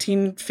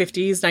 1950s,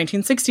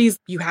 1960s,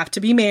 you have to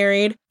be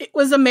married. It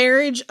was a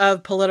marriage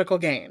of political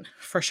gain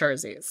for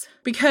surezies.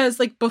 Because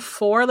like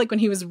before, like when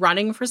he was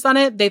running for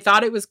Senate, they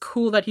thought it was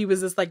cool that he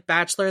was this like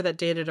bachelor that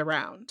dated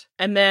around.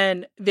 And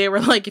then they were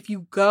like, if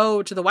you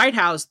go to the White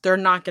House, they're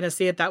not going to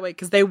see it that way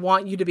because they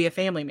want you to be a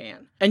family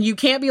man. And you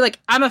can't be like,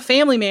 I'm a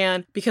family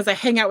man because I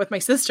hang out with my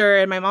sister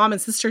and my mom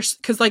and sisters.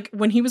 Because like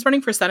when he was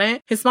running for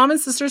Senate, his mom and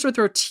sisters would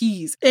throw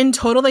teas. In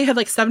total, they had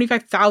like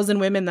 75,000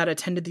 women that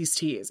attended these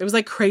teas. It was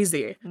like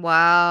crazy.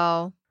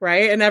 Wow.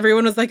 Right? And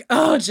everyone was like,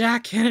 oh,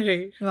 Jack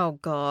Kennedy. Oh,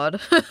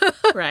 God.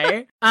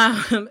 Right?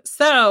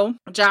 So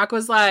Jack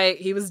was like,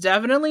 he was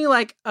definitely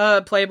like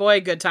a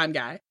playboy, good time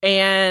guy.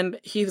 And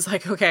he was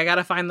like, okay, I got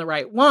to find the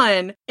right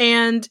one.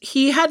 And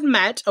he had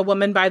met a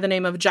woman by the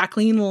name of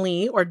Jacqueline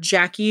Lee or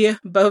Jackie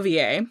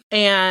Bouvier.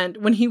 And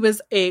when he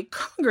was a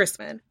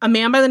congressman, a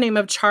man by the name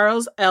of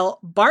Charles L.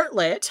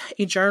 Bartlett,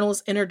 a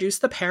journalist, introduced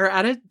the pair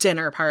at a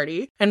dinner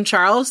party. And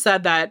Charles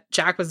said that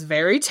Jack was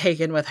very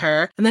taken with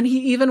her. And then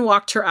he even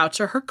walked her out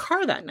to her her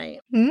car that night.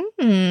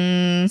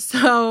 Mm.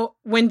 So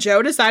when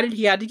Joe decided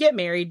he had to get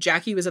married,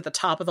 Jackie was at the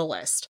top of the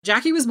list.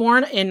 Jackie was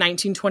born in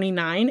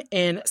 1929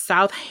 in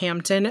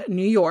Southampton,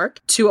 New York,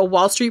 to a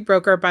Wall Street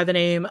broker by the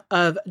name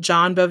of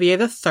John Bouvier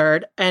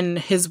III and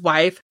his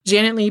wife,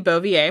 Janet Lee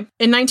Bouvier.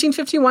 In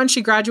 1951,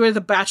 she graduated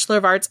with a Bachelor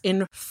of Arts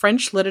in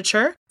French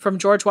Literature from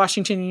George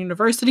Washington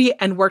University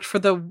and worked for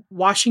the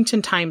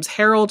Washington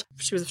Times-Herald.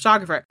 She was a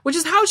photographer, which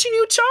is how she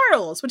knew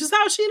Charles, which is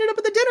how she ended up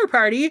at the dinner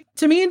party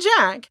to me and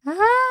Jack.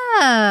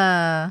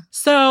 Ah.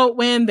 So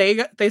when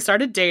they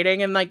started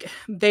dating, and like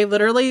they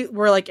literally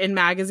were like in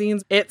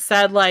magazines, it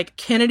said like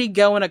Kennedy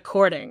going a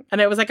courting, and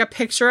it was like a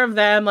picture of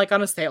them like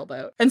on a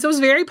sailboat. And so it was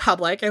very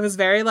public. It was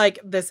very like,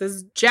 this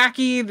is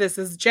Jackie, this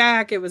is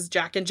Jack. It was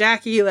Jack and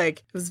Jackie. Like,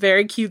 it was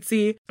very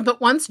cutesy.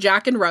 But once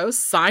Jack and Rose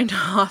signed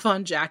off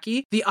on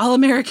Jackie, the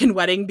all-American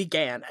wedding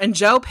began. And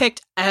Joe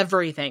picked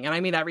everything, and I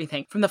mean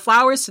everything, from the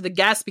flowers to the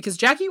guests, because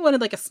Jackie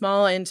wanted like a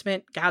small,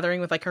 intimate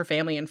gathering with like her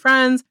family and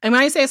friends. And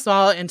when I say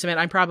small, intimate,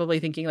 I'm probably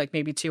thinking like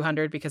maybe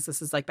 200, because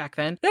this is like back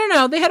then.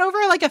 No, they had over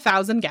like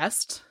 1,000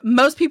 guests.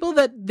 Most people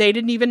that they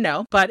didn't even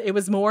know, but it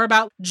was more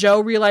about Joe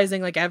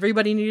realizing like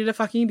everybody needed to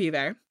fucking be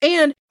there.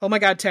 And, oh my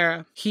God,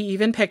 Tara, he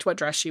even picked what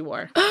dress she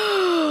wore.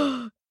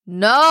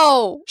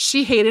 No.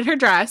 She hated her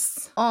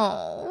dress.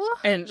 Oh.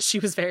 And she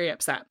was very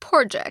upset.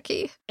 Poor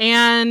Jackie.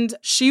 And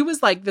she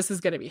was like, this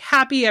is going to be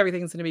happy.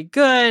 Everything's going to be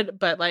good.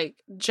 But like,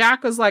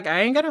 Jack was like,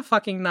 I ain't going to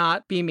fucking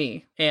not be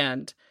me.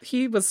 And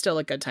he was still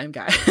a good time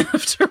guy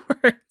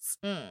afterwards.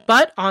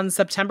 But on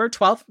September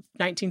 12th,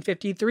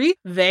 1953,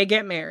 they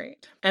get married.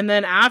 And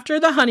then after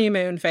the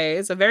honeymoon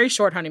phase, a very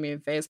short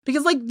honeymoon phase,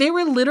 because like they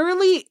were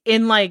literally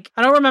in like,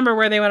 I don't remember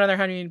where they went on their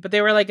honeymoon, but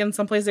they were like in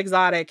someplace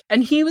exotic.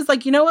 And he was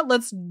like, you know what?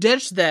 Let's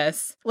ditch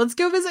this. Let's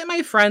go visit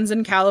my friends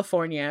in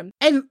California.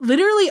 And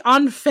literally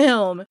on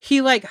film,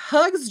 he like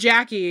hugs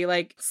Jackie,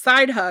 like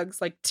side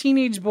hugs, like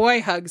teenage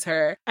boy hugs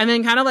her, and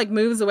then kind of like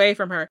moves away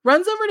from her,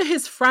 runs over to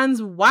his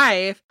friend's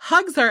wife,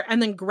 hugs her,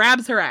 and then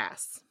grabs her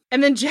ass.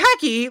 And then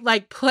Jackie,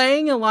 like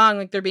playing along,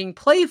 like they're being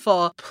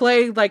playful,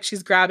 play like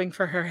she's grabbing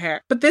for her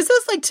hair. But this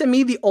is like, to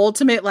me, the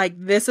ultimate, like,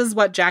 this is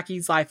what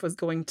Jackie's life was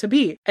going to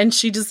be. And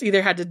she just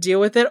either had to deal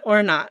with it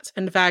or not.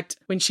 In fact,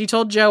 when she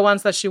told Joe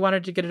once that she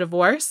wanted to get a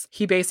divorce,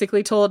 he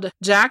basically told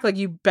Jack, like,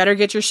 you better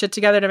get your shit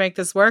together to make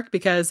this work,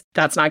 because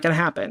that's not going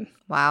to happen.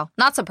 Wow.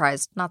 Not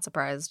surprised. Not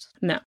surprised.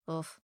 No.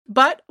 Oof.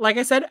 But like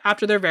I said,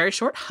 after their very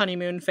short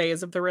honeymoon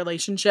phase of the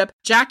relationship,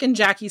 Jack and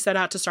Jackie set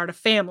out to start a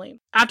family.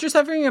 After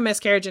suffering a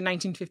miscarriage in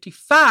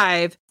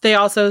 1955, they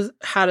also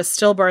had a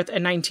stillbirth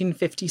in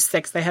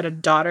 1956. They had a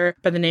daughter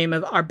by the name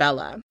of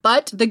Arbella.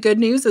 But the good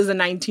news is in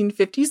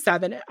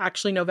 1957,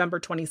 actually November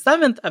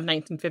 27th of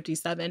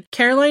 1957,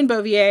 Caroline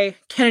Bouvier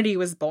Kennedy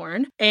was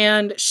born,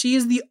 and she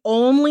is the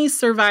only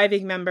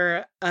surviving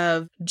member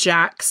of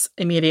Jack's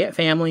immediate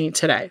family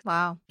today.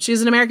 Wow.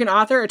 She's an American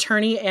author,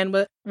 attorney,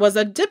 and was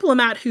a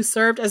diplomat who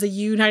served as a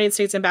United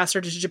States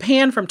ambassador to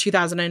Japan from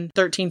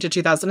 2013 to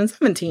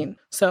 2017.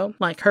 So,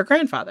 like her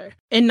grandfather.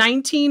 In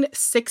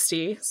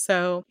 1960,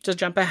 so to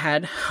jump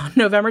ahead, on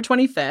November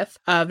 25th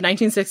of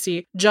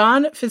 1960,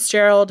 John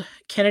Fitzgerald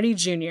Kennedy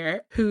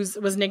Jr., who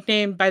was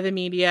nicknamed by the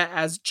media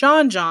as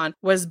John,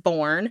 was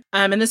born.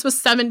 And this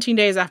was 17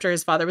 days after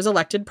his father was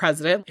elected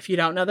president. If you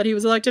don't know that he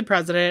was elected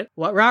president,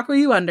 what rock were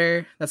you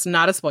under? That's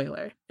not a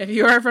spoiler. If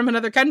you are from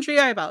another country,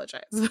 I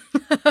apologize.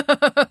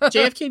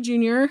 JFK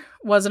Jr.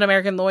 was an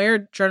American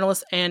lawyer,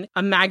 journalist, and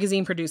a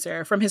magazine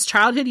producer. From his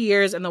childhood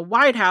years in the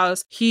White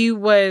House, he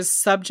was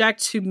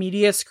subject to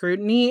media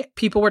scrutiny.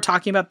 People were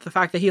talking about the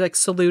fact that he like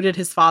saluted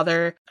his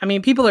father. I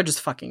mean, people are just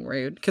fucking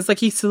rude, because like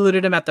he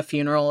saluted him at the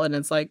funeral, and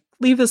it's like,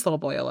 leave this little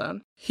boy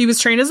alone. He was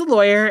trained as a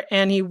lawyer,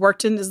 and he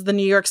worked as the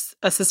New York's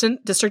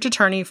assistant district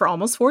attorney for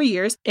almost 4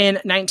 years. In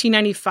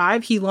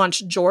 1995, he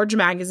launched George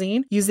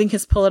magazine, using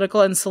his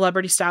political and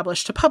celebrity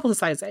stablish to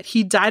publicize it.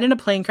 He died in a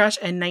plane crash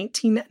in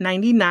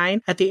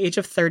 1999 at the age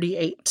of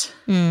 38.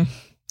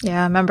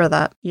 Yeah, I remember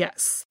that.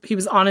 Yes. He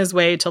was on his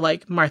way to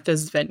like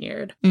Martha's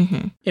Vineyard.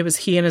 Mm-hmm. It was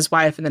he and his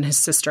wife, and then his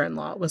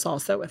sister-in-law was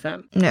also with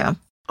him. Yeah.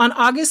 On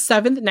August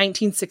 7th,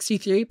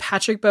 1963,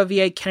 Patrick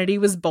Bouvier Kennedy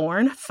was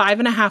born,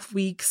 5.5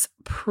 weeks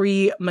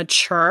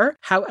premature.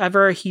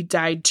 However, he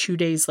died 2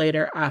 days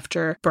later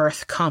after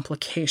birth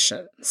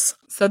complications.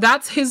 So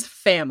that's his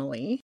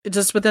family.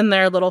 Just within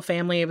their little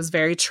family, it was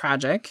very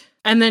tragic.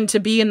 And then to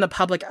be in the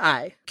public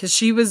eye, because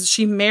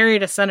she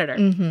married a senator.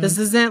 Mm-hmm. This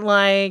isn't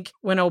like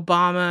when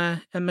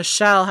Obama and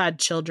Michelle had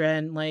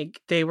children, like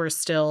they were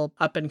still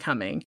up and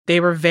coming. They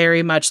were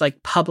very much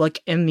like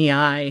public in the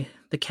eye,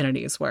 the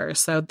Kennedys were.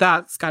 So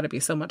that's got to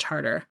be so much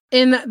harder.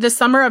 In the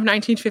summer of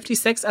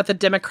 1956, at the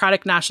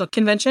Democratic National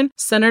Convention,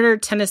 Senator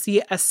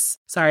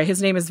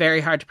his name is very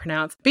hard to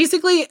pronounce,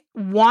 basically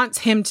wants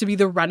him to be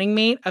the running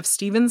mate of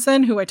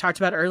Stevenson, who I talked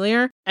about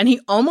earlier. And he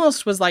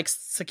almost was like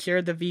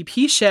secured the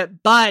VP ship,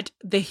 but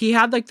he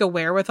had like the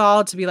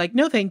wherewithal to be like,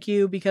 no, thank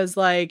you, because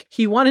like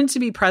he wanted to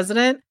be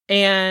president.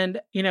 And,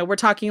 you know, we're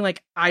talking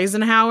like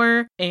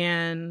Eisenhower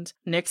and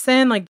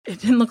Nixon, like it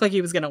didn't look like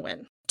he was going to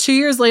win. 2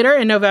 years later,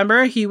 in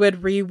November, he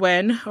would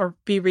re-win or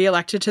be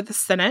reelected to the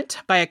Senate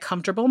by a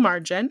comfortable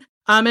margin.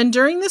 And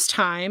during this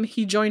time,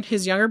 he joined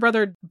his younger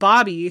brother,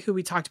 Bobby, who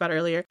we talked about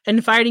earlier,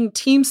 in fighting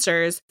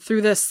Teamsters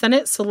through the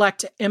Senate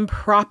Select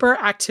Improper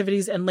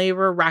Activities and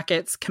Labor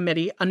Rackets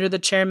Committee under the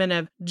chairman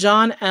of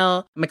John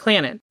L.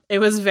 McClellan. It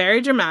was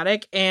very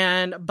dramatic,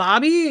 and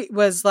Bobby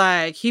was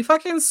like, he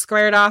fucking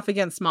squared off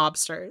against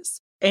mobsters.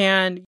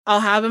 And I'll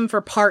have them for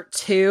part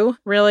 2,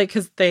 really,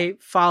 because they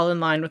fall in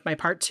line with my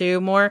part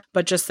 2 more.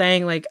 But just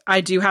saying, like,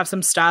 I do have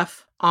some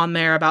stuff on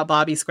there about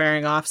Bobby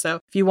squaring off. So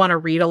if you want to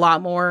read a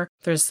lot more,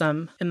 there's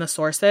some in the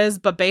sources.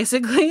 But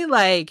basically,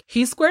 like,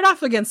 he squared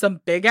off against some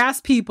big ass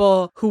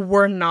people who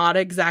were not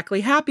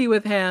exactly happy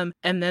with him.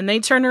 And then they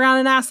turned around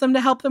and asked them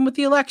to help them with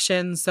the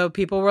election. So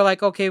people were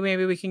like, okay,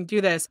 maybe we can do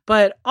this.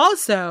 But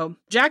also,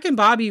 Jack and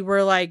Bobby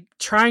were like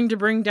trying to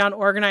bring down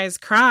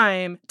organized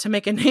crime to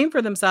make a name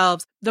for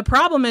themselves. The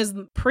problem is,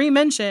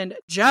 pre-mentioned,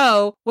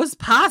 Joe was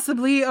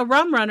possibly a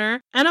rum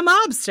runner and a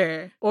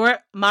mobster, or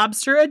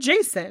mobster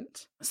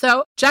adjacent.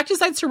 So Jack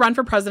decides to run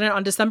for president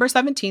on December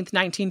 17th,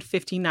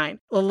 1959.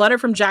 A letter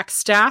from Jack's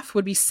staff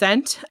would be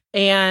sent,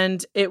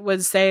 and it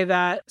would say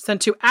that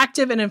sent to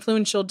active and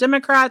influential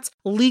Democrats,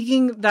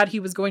 leaking that he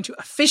was going to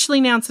officially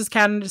announce his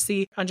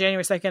candidacy on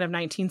January 2nd of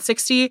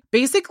 1960.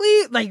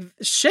 Basically, like,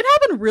 shit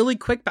happened really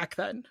quick back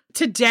then.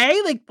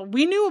 Today, like,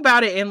 we knew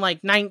about it in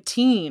like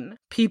 19.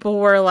 People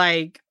were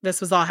like,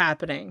 this was all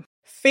happening.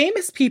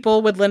 Famous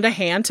people would lend a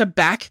hand to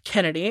back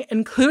Kennedy,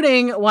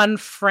 including one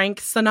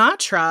Frank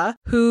Sinatra,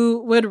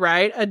 who would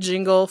write a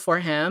jingle for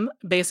him.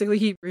 Basically,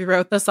 he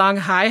rewrote the song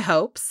High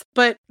Hopes,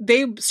 but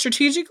they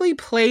strategically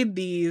played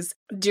these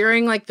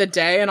during like the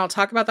day, and I'll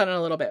talk about that in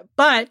a little bit.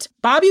 But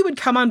Bobby would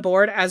come on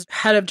board as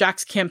head of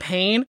Jack's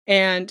campaign,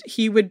 and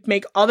he would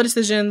make all the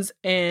decisions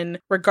in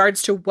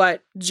regards to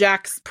what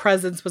Jack's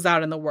presence was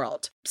out in the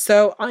world.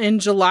 So in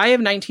July of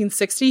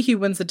 1960, he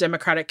wins the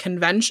Democratic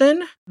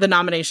Convention, the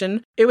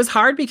nomination. It was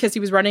hard because he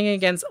was running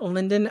against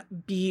Lyndon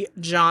B.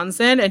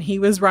 Johnson, and he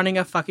was running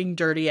a fucking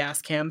dirty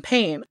ass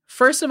campaign.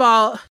 First of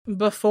all,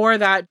 before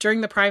that, during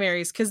the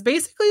primaries, because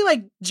basically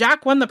like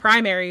Jack won the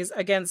primaries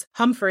against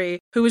Humphrey,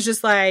 who was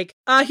just like,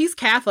 he's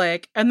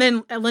Catholic. And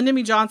then Lyndon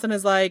B. Johnson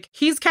is like,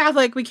 he's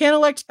Catholic. We can't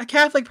elect a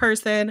Catholic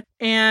person.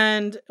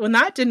 And when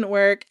that didn't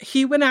work,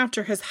 he went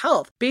after his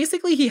health.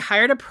 Basically, he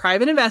hired a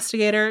private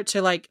investigator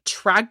to like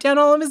track down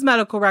all of his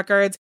medical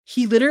records.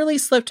 He literally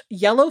slipped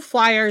yellow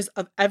flyers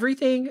of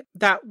everything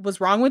that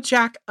was wrong with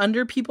Jack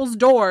under people's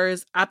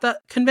doors at the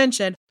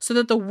convention so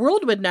that the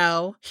world would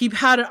know he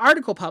had an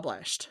article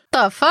published.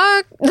 The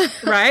fuck?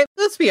 Right?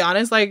 Let's be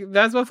honest. Like,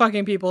 that's what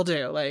fucking people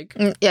do. Like,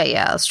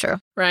 yeah, that's true.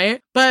 Right?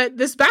 But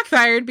this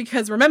backfired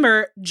because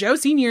remember, Joe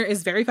Sr.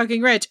 is very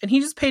fucking rich and he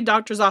just paid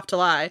doctors off to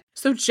lie.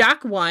 So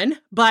Jack won,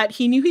 but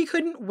he knew he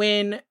couldn't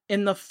win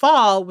in the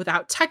fall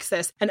without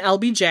Texas, and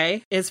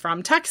LBJ is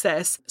from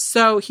Texas.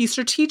 So he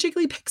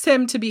strategically picks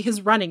him to be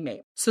his running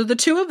mate. So the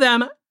two of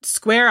them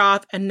square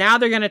off, and now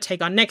they're going to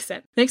take on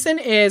Nixon. Nixon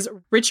is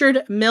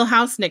Richard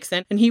Milhouse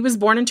Nixon, and he was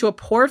born into a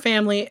poor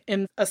family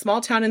in a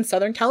small town in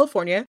Southern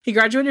California. He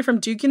graduated from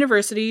Duke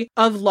University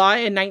of Law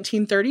in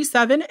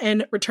 1937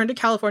 and returned to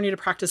California to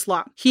practice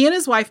law. He and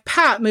his wife,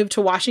 Pat, moved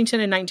to Washington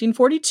in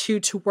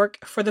 1942 to work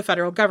for the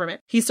federal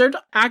government. He served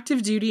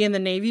active duty in the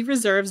Navy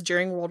Reserves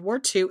during World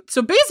War II.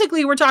 So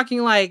basically, we're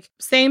talking like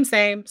same.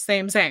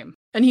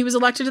 And he was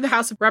elected to the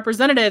House of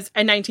Representatives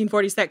in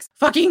 1946.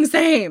 Fucking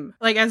same.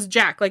 Like as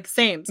Jack, like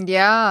same.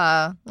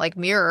 Yeah, like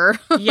mirror.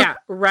 Yeah,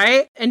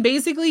 right? And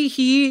basically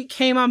he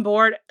came on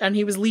board and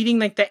he was leading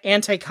like the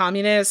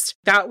anti-communist.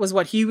 That was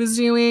what he was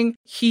doing.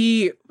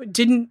 He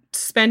didn't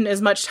spend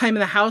as much time in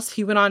the House.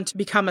 He went on to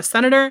become a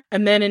senator.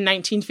 And then in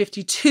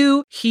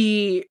 1952,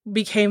 he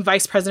became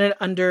vice president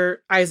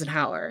under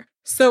Eisenhower.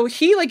 So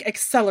he like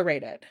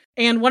accelerated.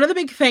 And one of the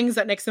big things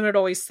that Nixon would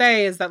always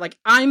say is that like,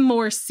 I'm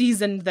more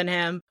seasoned than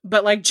him.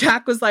 But like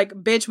Jack was like,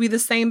 bitch, we the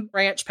same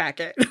ranch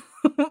packet.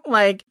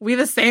 Like we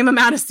the same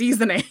amount of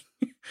seasoning.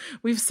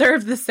 We've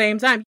served the same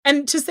time.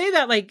 And to say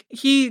that like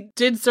he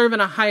did serve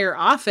in a higher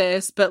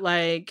office, but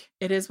like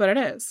it is what it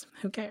is.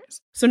 Who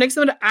cares? So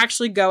Nixon would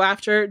actually go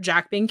after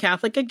Jack being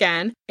Catholic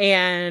again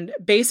and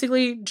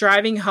basically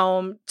driving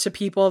home to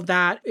people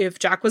that if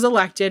Jack was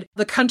elected,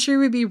 the country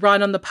would be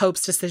run on the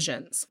Pope's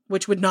decisions,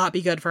 which would not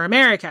be good for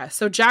America.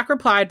 So Jack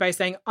replied by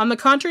saying, on the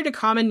contrary to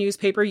common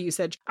newspaper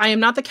usage, I am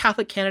not the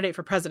Catholic candidate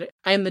for president.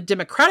 I am the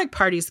Democratic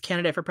Party's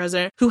candidate for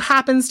president who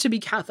happens to be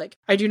Catholic.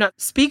 I do not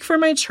speak for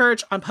my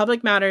church on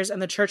public matters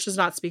and the church does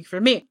not speak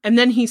for me. And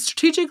then he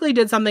strategically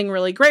did something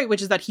really great,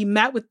 which is that he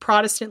met with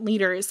Protestant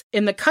leaders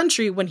in the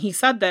country when he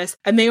said this.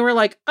 And they were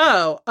like,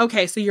 oh,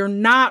 okay, so you're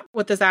not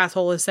what this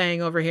asshole is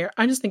saying over here.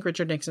 I just think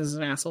Richard Nixon is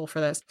an asshole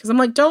for this. Because I'm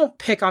like, don't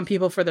pick on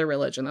people for their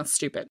religion. That's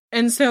stupid.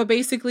 And so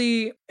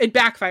basically it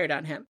backfired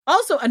on him.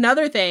 Also,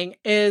 another thing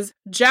is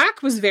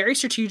Jack was very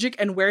strategic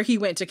in where he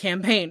went to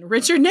campaign.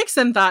 Richard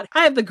Nixon thought,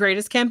 I have the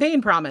greatest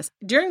campaign promise.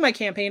 During my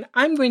campaign,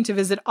 I'm going to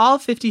visit all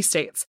 50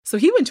 states. So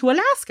he went to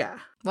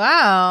Alaska.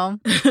 Wow.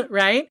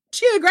 Right?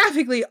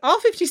 Geographically,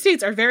 all 50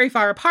 states are very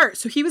far apart,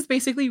 so he was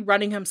basically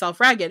running himself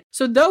ragged.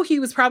 So though he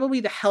was probably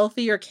the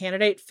healthier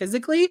candidate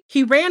physically,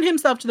 he ran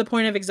himself to the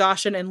point of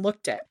exhaustion and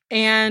looked it.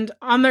 And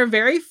on their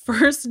very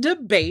first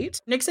debate,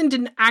 Nixon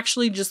didn't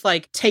actually just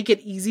like take it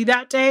easy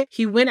that day.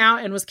 He went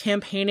out and was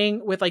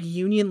campaigning with like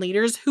union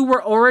leaders who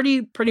were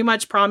already pretty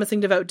much promising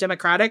to vote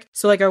Democratic.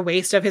 So like a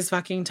waste of his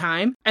fucking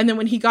time. And then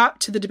when he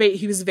got to the debate,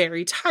 he was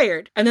very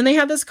tired. And then they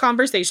had this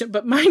conversation.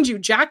 But mind you,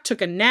 Jack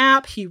took a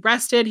nap. He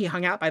rested. He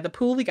hung out by the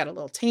pool. He got a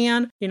little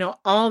tan,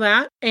 all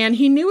that. And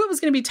he knew it was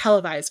going to be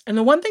televised. And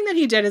the one thing that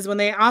he did is when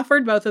they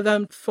offered both of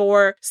them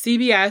for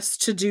CBS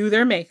to do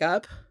their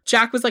makeup,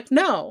 Jack was like,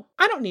 no,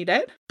 I don't need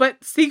it.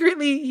 But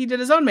secretly, he did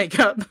his own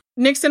makeup.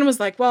 Nixon was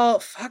like, well,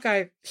 fuck,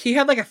 he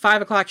had like a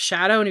 5 o'clock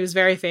shadow and he was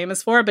very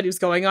famous for it, but he was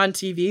going on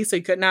TV, so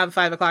he couldn't have a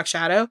 5 o'clock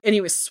shadow. And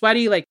he was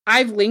sweaty. Like,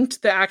 I've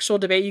linked the actual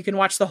debate. You can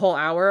watch the whole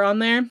hour on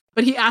there.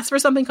 But he asked for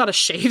something called a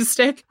shave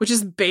stick, which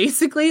is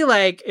basically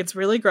like, it's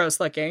really gross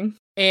looking.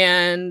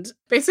 And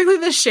basically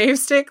the shave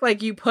stick,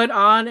 like you put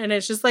on, and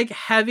it's just like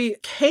heavy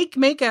cake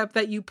makeup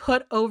that you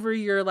put over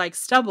your like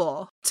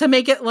stubble to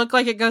make it look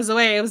like it goes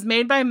away. It was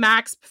made by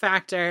Max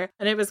Factor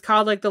and it was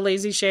called like the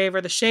lazy shave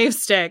or the shave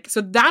stick.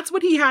 So that's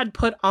what he had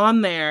put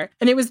on there.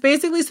 And it was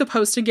basically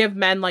supposed to give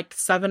men like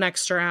 7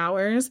 extra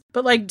hours.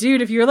 But like,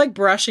 dude, if you're like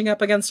brushing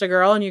up against a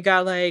girl and you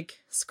got like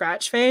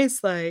scratch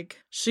face, like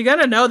she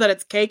gonna know that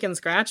it's cake and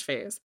scratch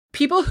face.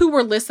 People who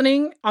were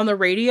listening on the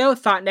radio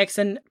thought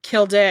Nixon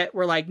killed it,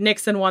 were like,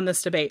 Nixon won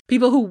this debate.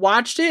 People who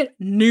watched it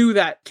knew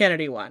that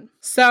Kennedy won.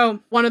 So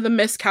one of the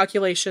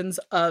miscalculations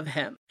of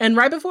him. And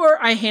right before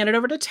I hand it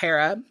over to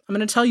Tara, I'm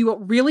going to tell you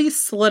what really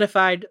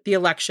solidified the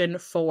election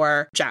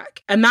for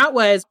Jack. And that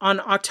was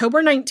on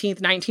October 19th,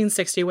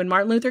 1960, when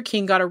Martin Luther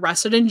King got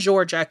arrested in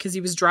Georgia because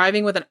he was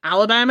driving with an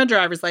Alabama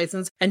driver's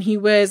license and he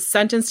was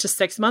sentenced to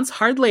 6 months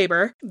hard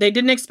labor. They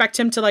didn't expect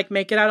him to like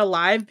make it out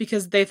alive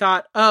because they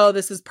thought, oh,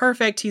 this is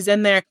perfect. He's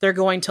in there. They're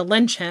going to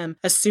lynch him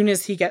as soon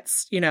as he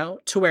gets,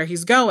 to where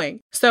he's going.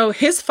 So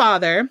his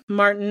father,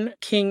 Martin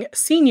King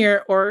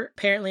Sr., or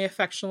apparently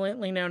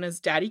affectionately known as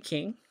Daddy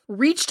King,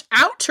 reached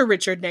out to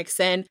Richard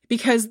Nixon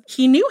because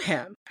he knew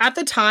him. At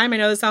the time, I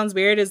know this sounds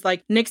weird, is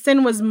like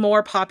Nixon was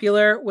more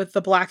popular with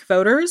the black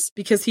voters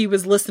because he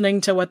was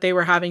listening to what they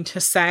were having to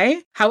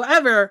say.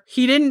 However,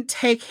 he didn't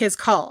take his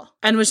call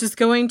and was just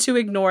going to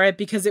ignore it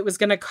because it was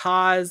going to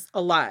cause a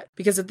lot.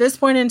 Because at this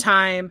point in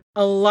time,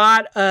 a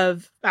lot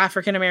of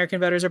African-American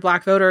voters or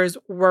black voters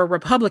were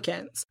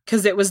Republicans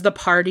because it was the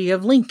party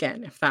of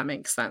Lincoln, if that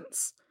makes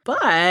sense.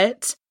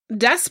 But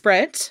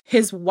desperate,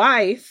 his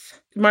wife,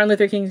 Martin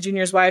Luther King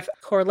Jr.'s wife,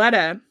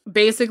 Corletta,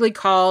 basically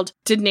called,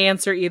 didn't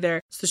answer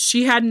either. So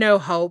she had no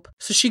hope.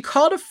 So she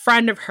called a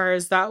friend of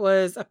hers that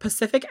was a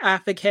Pacific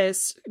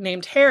advocate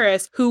named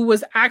Harris, who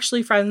was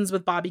actually friends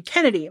with Bobby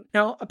Kennedy.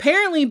 Now,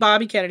 apparently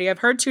Bobby Kennedy, I've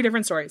heard 2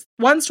 different stories.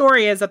 One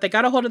story is that they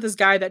got a hold of this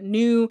guy that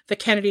knew the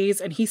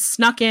Kennedys and he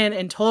snuck in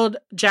and told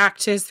Jack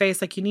to his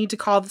face, like, you need to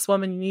call this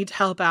woman, you need to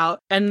help out.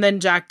 And then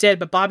Jack did,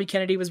 but Bobby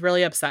Kennedy was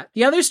really upset.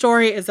 The other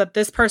story is that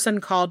this person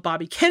called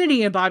Bobby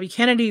Kennedy and Bobby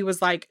Kennedy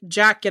was like,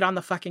 Jack, get on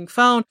the fucking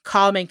phone,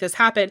 call, make this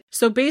happen.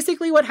 So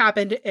basically what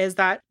happened is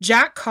that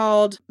Jack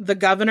called the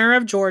governor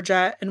of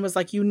Georgia and was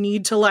like, you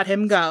need to let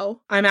him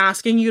go. I'm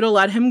asking you to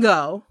let him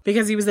go,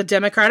 because he was a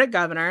Democratic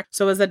governor.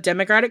 So as a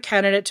Democratic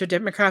candidate to a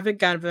Democratic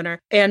governor.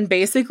 And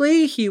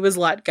basically he was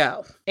let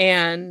go.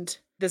 And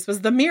this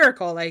was the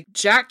miracle. Like,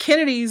 Jack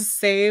Kennedy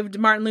saved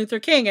Martin Luther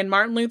King, and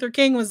Martin Luther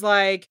King was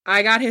like,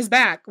 I got his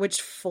back,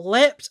 which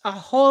flipped a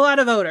whole lot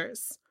of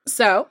voters.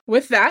 So,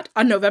 with that,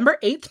 on November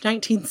 8th,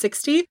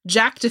 1960,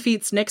 Jack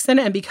defeats Nixon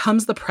and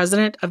becomes the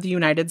president of the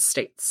United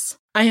States.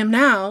 I am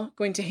now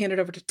going to hand it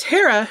over to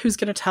Tara, who's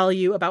going to tell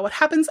you about what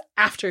happens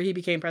after he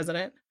became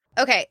president.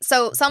 Okay,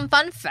 so some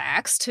fun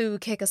facts to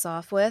kick us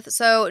off with.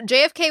 So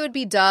JFK would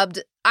be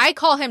dubbed, I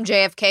call him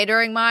JFK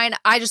during mine.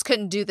 I just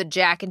couldn't do the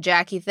Jack and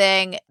Jackie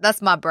thing.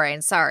 That's my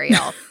brain. Sorry,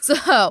 y'all. So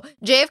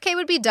JFK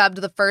would be dubbed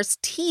the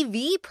first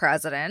TV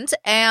president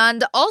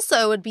and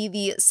also would be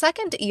the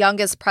second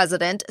youngest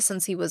president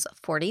since he was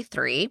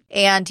 43.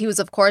 And he was,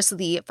 of course,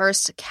 the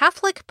first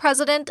Catholic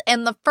president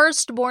and the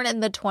first born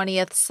in the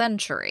 20th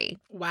century.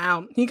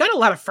 Wow. He got a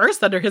lot of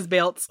firsts under his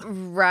belts.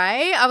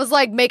 Right? I was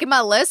like making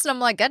my list and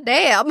I'm like, God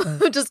damn,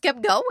 just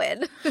kept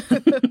going.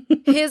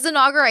 His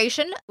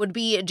inauguration would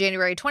be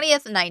January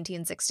 20th,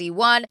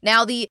 1961.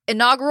 Now, the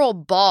inaugural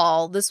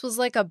ball, this was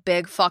like a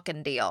big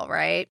fucking deal,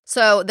 right?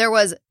 So there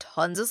was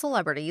tons of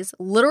celebrities.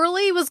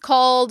 Literally, it was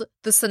called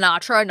the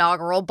Sinatra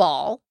Inaugural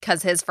Ball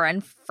because his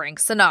friend Frank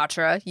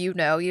Sinatra, you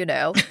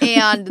know.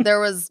 And there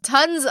was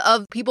tons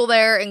of people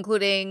there,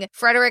 including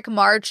Frederick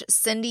March,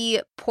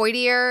 Cindy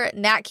Poitier,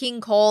 Nat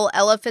King Cole,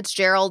 Ella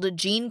Fitzgerald,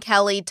 Gene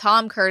Kelly,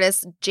 Tom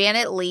Curtis,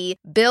 Janet Leigh,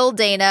 Bill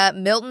Dana,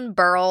 Milton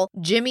Berle,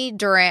 Jimmy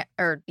Durant,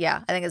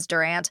 I think it's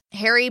Durant,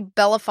 Harry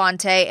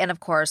Belafonte, and of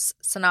course,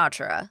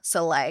 Sinatra.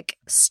 So like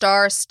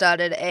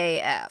star-studded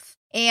AF.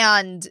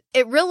 And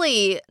it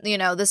really,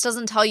 this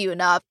doesn't tell you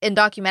enough. In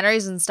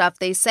documentaries and stuff,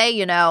 they say,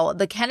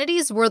 the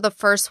Kennedys were the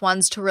first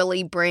ones to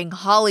really bring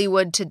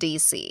Hollywood to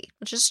DC,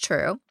 which is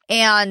true.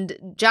 And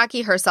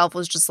Jackie herself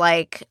was just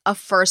like a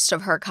first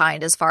of her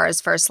kind as far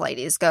as first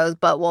ladies goes,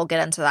 but we'll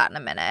get into that in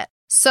a minute.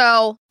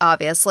 So,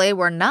 obviously,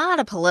 we're not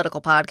a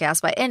political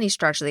podcast by any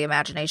stretch of the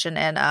imagination,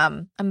 and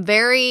I'm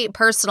very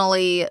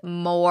personally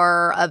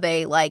more of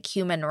a,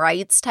 human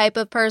rights type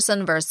of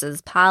person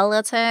versus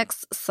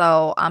politics,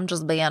 so I'm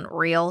just being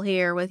real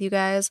here with you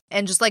guys,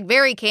 and just,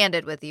 very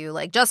candid with you.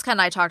 Jessica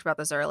and I talked about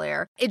this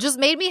earlier. It just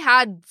made me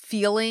had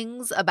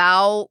feelings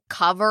about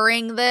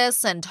covering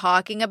this and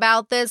talking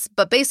about this,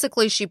 but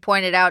basically she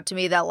pointed out to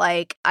me that,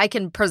 I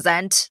can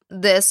present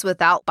this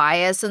without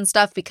bias and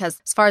stuff,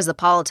 because as far as the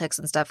politics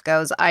and stuff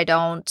goes, I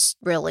don't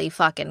really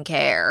fucking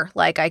care.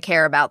 I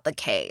care about the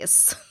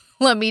case.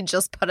 Let me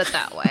just put it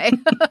that way.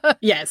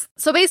 Yes.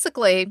 So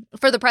basically,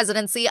 for the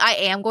presidency, I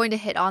am going to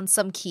hit on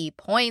some key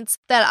points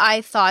that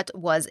I thought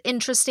was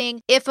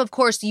interesting. If, of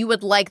course, you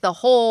would like the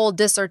whole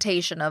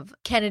dissertation of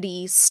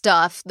Kennedy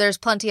stuff, there's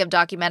plenty of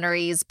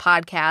documentaries,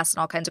 podcasts,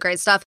 and all kinds of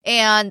great stuff.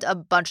 And a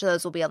bunch of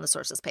those will be on the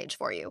sources page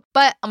for you.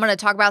 But I'm going to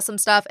talk about some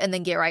stuff and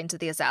then get right into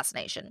the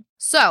assassination.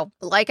 So,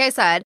 like I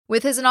said,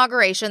 with his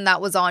inauguration,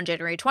 that was on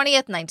January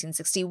 20th,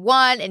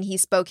 1961, and he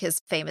spoke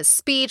his famous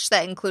speech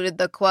that included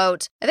the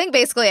quote, I think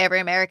basically every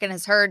American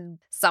has heard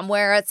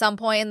somewhere at some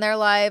point in their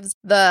lives,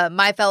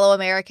 my fellow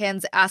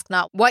Americans, ask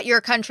not what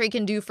your country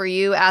can do for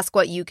you, ask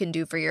what you can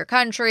do for your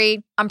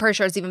country. I'm pretty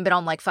sure it's even been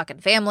on fucking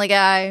Family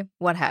Guy,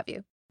 what have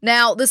you.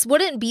 Now, this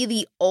wouldn't be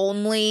the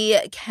only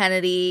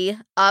Kennedy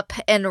up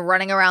and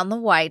running around the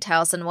White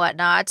House and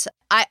whatnot.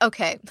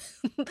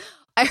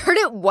 I heard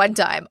it one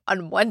time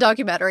on one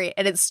documentary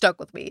and it stuck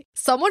with me.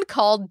 Someone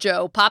called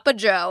Joe Papa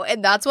Joe,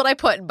 and that's what I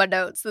put in my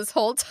notes this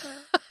whole time.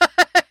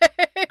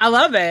 I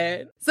love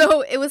it.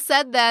 So it was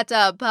said that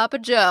Papa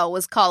Joe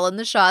was calling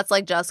the shots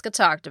like Jessica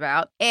talked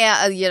about.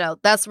 And,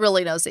 that's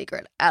really no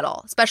secret at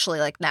all, especially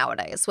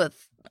nowadays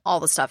with all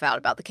the stuff out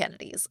about the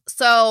Kennedys.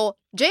 So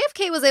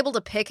JFK was able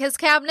to pick his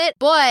cabinet,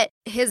 but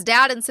his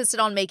dad insisted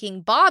on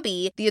making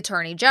Bobby the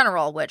attorney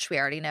general, which we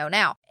already know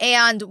now.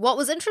 And what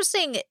was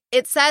interesting,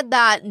 it said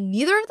that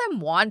neither of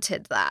them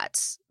wanted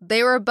that.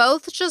 They were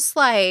both just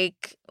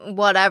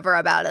whatever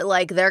about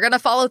it. They're going to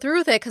follow through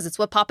with it because it's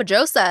what Papa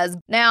Joe says.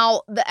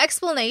 Now, the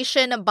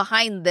explanation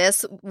behind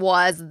this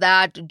was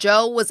that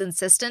Joe was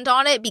insistent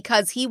on it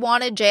because he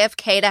wanted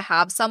JFK to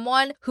have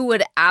someone who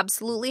would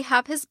absolutely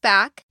have his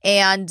back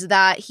and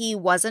that he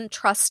wasn't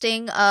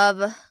trusting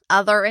of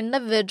other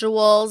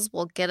individuals.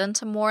 We'll get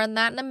into more on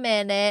that in a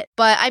minute.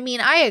 But I mean,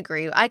 I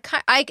agree. I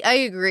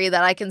agree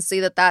that I can see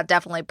that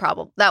definitely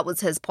that was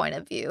his point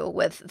of view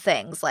with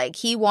things.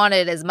 He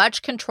wanted as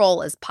much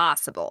control as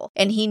possible.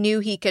 And he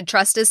knew he could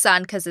trust his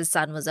son because his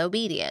son was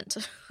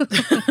obedient.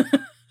 I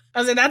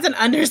was like, that's an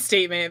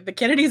understatement. The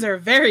Kennedys are a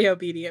very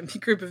obedient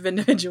group of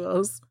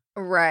individuals.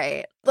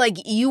 Right.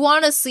 You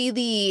want to see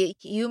the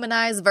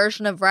humanized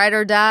version of ride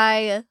or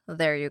die?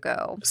 There you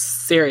go.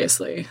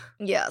 Seriously.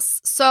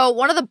 Yes. So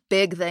one of the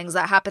big things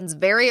that happens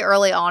very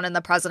early on in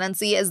the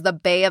presidency is the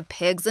Bay of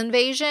Pigs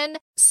invasion.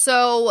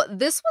 So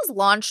this was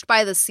launched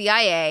by the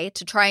CIA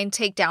to try and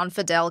take down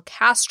Fidel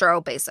Castro,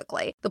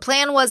 basically. The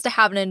plan was to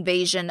have an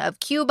invasion of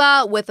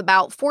Cuba with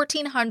about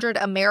 1,400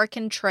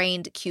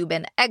 American-trained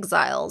Cuban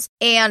exiles.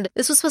 And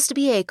this was supposed to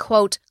be a,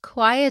 quote,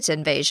 quiet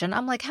invasion.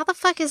 I'm like, how the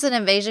fuck is an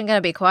invasion going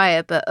to be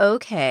quiet? But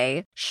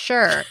okay,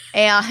 sure.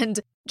 And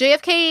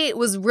JFK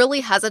was really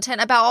hesitant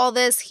about all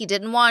this. He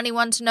didn't want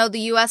anyone to know the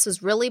U.S.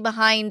 was really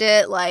behind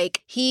it.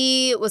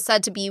 He was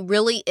said to be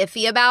really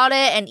iffy about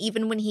it. And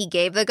even when he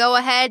gave the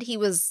go-ahead, he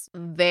was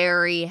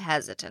very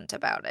hesitant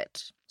about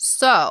it.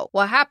 So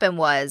what happened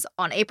was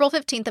on April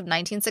 15th of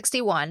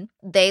 1961,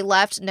 they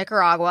left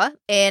Nicaragua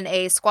in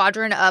a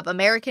squadron of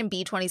American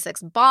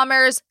B-26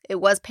 bombers.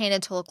 It was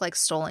painted to look like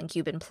stolen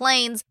Cuban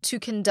planes to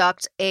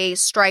conduct a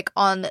strike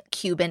on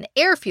Cuban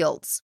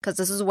airfields because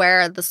this is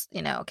where this,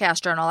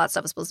 Castro and all that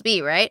stuff was supposed to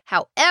be, right?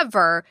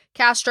 However,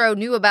 Castro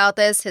knew about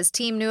this, his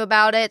team knew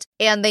about it,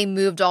 and they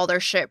moved all their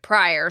shit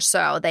prior,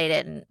 so they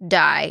didn't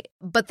die.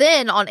 But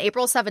then on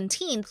April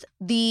 17th,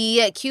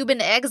 the Cuban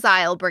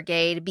Exile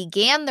Brigade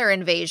began their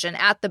invasion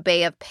at the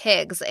Bay of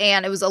Pigs,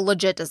 and it was a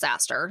legit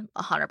disaster,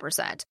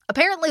 100%.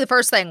 Apparently, the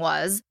first thing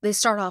was, they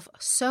start off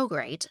so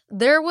great.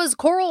 There was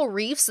coral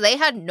reefs they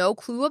had no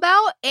clue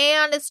about,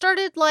 and it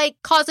started,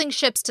 causing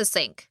ships to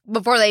sink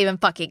before they even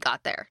fucking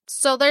got there.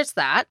 So there's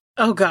that.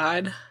 Oh,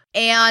 God.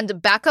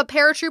 And backup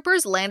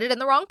paratroopers landed in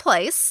the wrong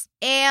place,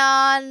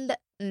 and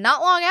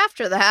not long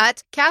after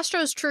that,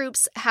 Castro's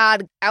troops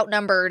had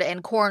outnumbered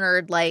and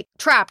cornered,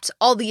 trapped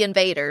all the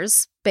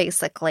invaders,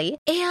 basically,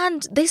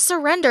 and they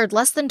surrendered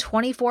less than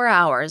 24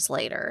 hours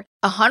later.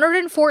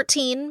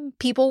 114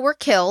 people were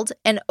killed,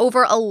 and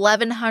over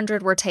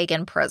 1,100 were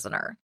taken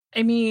prisoner.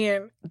 I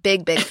mean...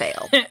 Big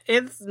fail.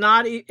 It's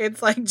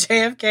like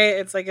JFK,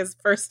 it's his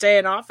first day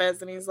in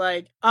office, and he's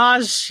like,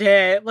 oh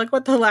shit, look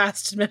what the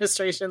last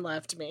administration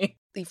left me.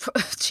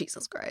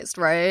 Jesus Christ,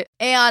 right?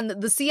 And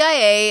the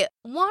CIA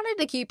wanted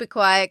to keep it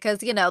quiet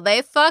because, you know,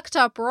 they fucked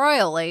up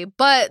royally,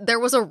 but there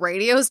was a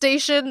radio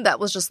station that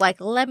was just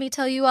like, let me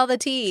tell you all the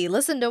tea,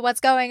 listen to what's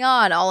going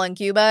on, all in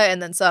Cuba.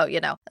 And then so, you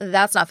know,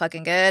 that's not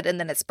fucking good. And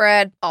then it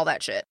spread, all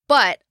that shit.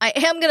 But I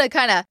am going to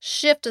kind of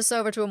shift us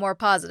over to a more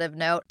positive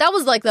note. That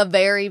was like the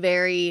very,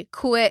 very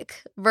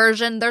quick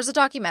version. There's a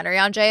documentary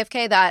on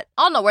JFK that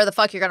I don't know where the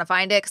fuck you're going to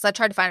find it because I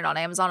tried to find it on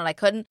Amazon and I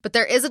couldn't. But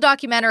there is a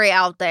documentary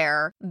out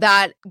there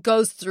that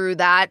goes through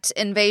that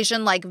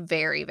invasion like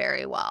very,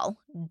 very well.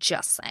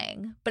 Just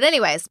saying. But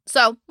anyways,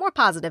 so more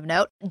positive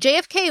note,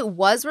 JFK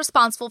was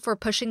responsible for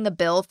pushing the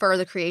bill for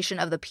the creation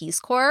of the Peace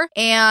Corps.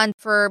 And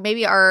for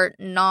maybe our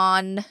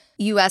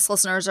non-US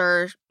listeners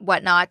or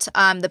whatnot,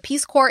 the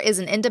Peace Corps is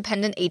an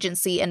independent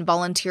agency and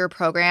volunteer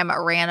program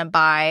ran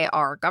by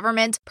our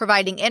government,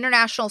 providing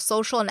international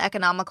social and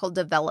economical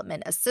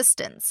development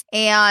assistance.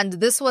 And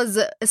this was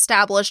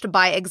established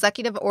by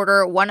Executive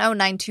Order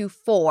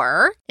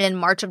 10924 in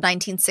March of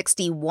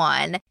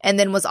 1961, and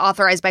then was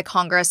authorized by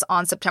Congress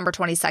on September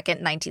 22nd,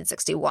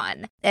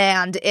 1961.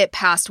 And it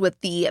passed with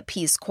the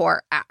Peace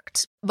Corps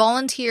Act.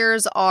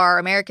 Volunteers are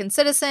American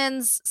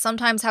citizens,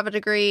 sometimes have a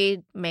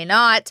degree, may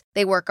not.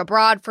 They work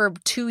abroad for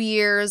 2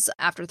 years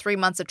after 3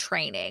 months of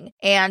training.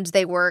 And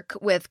they work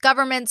with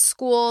governments,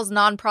 schools,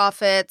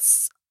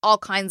 nonprofits, all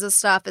kinds of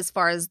stuff as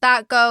far as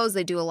that goes.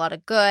 They do a lot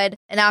of good.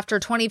 And after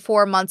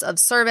 24 months of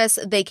service,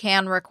 they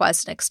can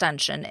request an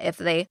extension if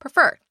they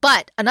prefer.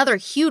 But another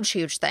huge,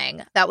 huge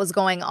thing that was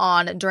going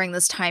on during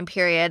this time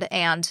period,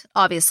 and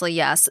obviously,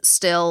 yes,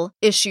 still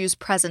issues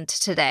present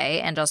today,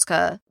 and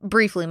Jessica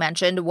briefly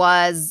mentioned,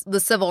 was the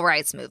civil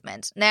rights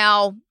movement.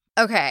 Now,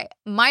 okay,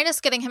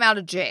 minus getting him out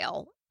of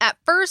jail. At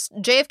first,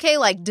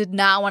 JFK, did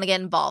not want to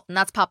get involved, and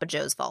that's Papa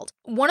Joe's fault.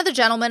 One of the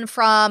gentlemen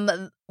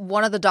from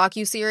one of the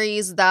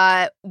docuseries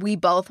that we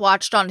both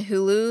watched on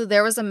Hulu,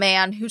 there was a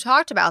man who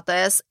talked about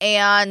this,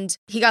 and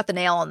he got the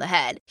nail on the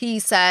head. He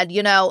said,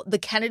 you know, the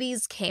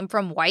Kennedys came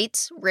from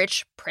white,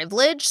 rich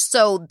privilege,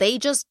 so they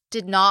just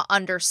did not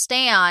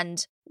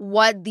understand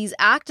what these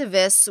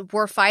activists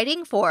were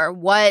fighting for,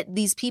 what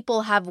these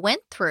people have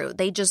went through.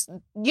 They just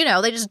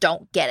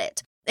don't get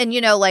it. And,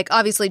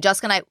 obviously,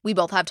 Jessica and I, we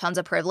both have tons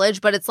of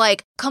privilege, but it's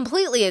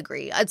completely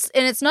agree.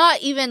 It's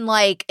not even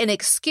an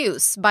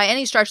excuse by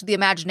any stretch of the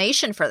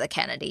imagination for the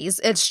Kennedys.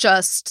 It's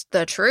just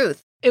the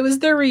truth. It was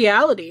their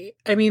reality.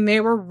 I mean,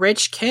 they were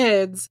rich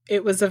kids.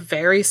 It was a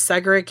very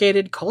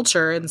segregated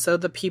culture. And so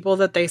the people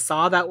that they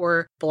saw that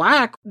were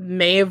Black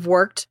may have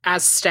worked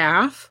as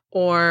staff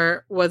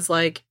or was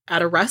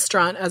at a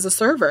restaurant as a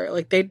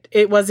server.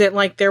 It wasn't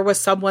like there was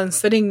someone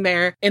sitting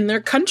there in their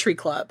country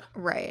club.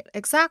 Right,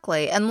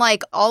 exactly. And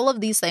all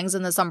of these things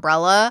in this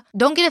umbrella,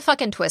 don't get it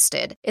fucking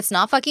twisted. It's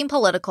not fucking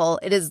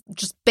political. It is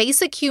just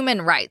basic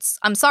human rights.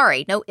 I'm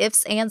sorry, no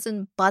ifs, ands,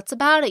 and buts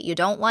about it. You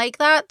don't like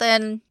that?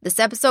 Then this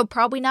episode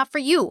probably not for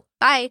you.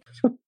 Bye.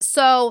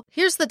 So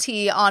here's the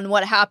tea on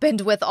what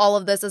happened with all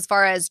of this as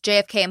far as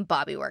JFK and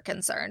Bobby were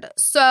concerned.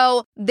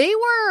 So they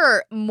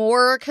were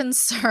more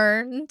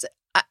concerned.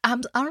 I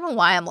don't know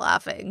why I'm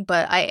laughing,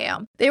 but I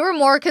am. They were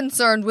more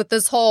concerned with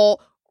this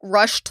whole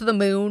rush to the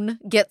moon,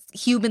 get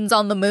humans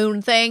on the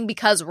moon thing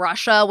because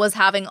Russia was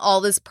having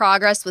all this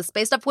progress with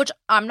space stuff, which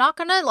I'm not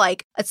gonna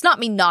it's not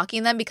me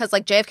knocking them because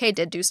JFK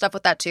did do stuff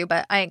with that too,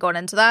 but I ain't going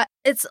into that.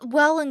 It's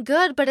well and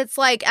good, but it's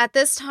at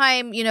this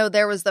time,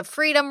 there was the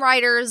Freedom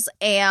Riders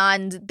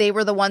and they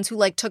were the ones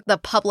who took the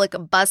public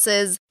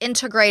buses,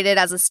 integrated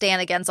as a stand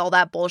against all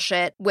that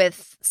bullshit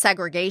with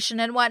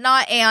segregation and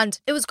whatnot. And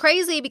it was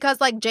crazy because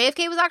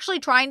JFK was actually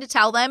trying to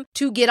tell them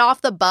to get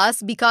off the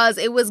bus because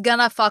it was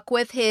gonna fuck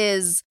with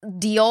his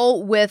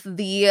deal with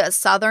the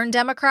Southern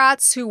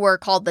Democrats who were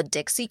called the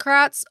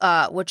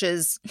Dixiecrats, which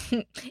is,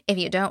 if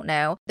you don't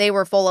know, they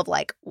were full of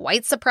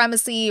white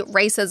supremacy,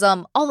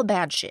 racism, all the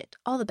bad shit.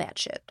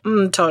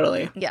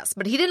 Totally. Yes,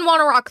 but he didn't want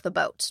to rock the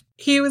boat.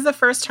 He was a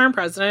first-term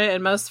president,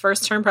 and most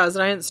first-term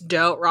presidents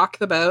don't rock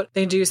the boat.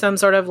 They do some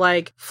sort of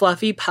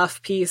fluffy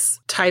puff piece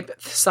type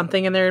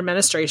something in their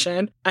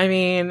administration. I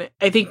mean,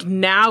 I think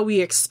now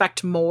we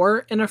expect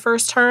more in a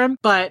first term,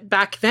 but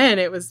back then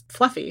it was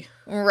fluffy.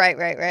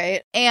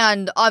 Right.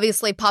 And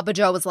obviously Papa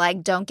Joe was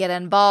don't get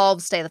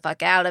involved, stay the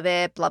fuck out of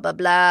it, blah, blah,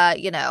 blah,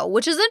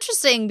 which is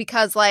interesting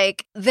because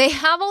they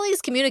have all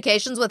these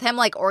communications with him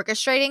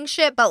orchestrating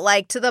shit,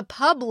 but to the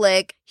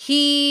public,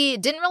 he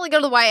didn't really go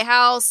to the White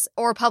House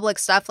or public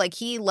stuff.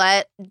 He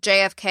let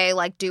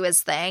JFK do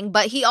his thing,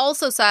 but he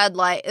also said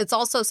it's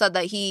also said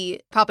that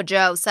Papa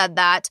Joe said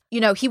that,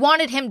 he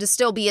wanted him to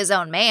still be his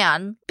own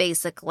man,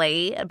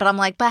 basically. But I'm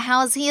but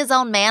how is he his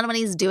own man when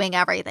he's doing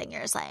everything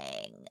you're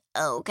saying?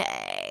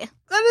 Okay.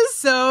 That is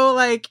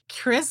so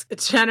Kris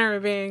Jenner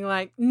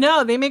being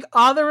no, they make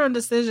all their own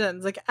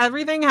decisions.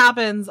 Everything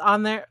happens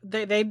on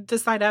they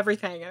decide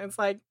everything. And it's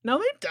no,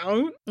 they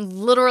don't.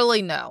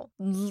 Literally, no.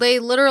 They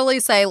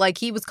literally say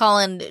he was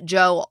calling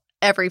Joe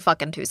every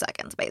fucking 2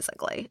 seconds,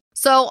 basically.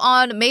 So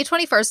on May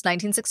 21st,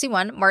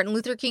 1961, Martin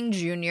Luther King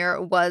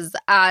Jr. was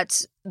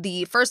at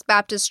the First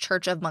Baptist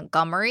Church of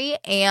Montgomery,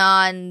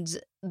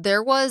 and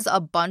there was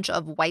a bunch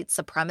of white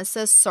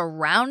supremacists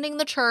surrounding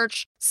the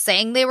church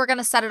saying they were going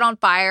to set it on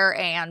fire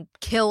and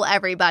kill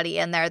everybody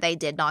in there. They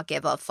did not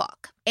give a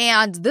fuck.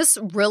 And this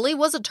really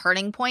was a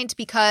turning point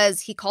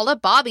because he called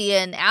up Bobby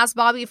and asked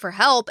Bobby for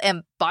help.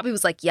 And Bobby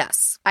was like,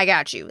 yes, I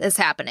got you. It's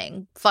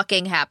happening.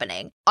 Fucking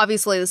happening.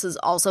 Obviously, this is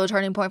also a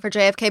turning point for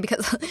JFK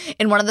because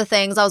in one of the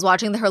things I was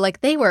watching, they were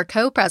like, they were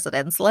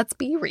co-presidents. Let's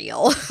be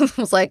real. I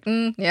was like,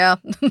 yeah.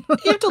 You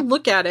have to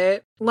look at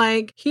it.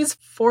 Like, he's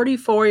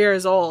 44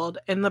 years old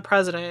in the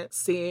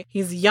presidency.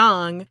 He's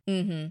young.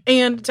 Mm-hmm.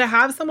 And to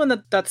have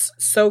someone that's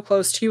so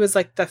close to you as,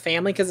 like, the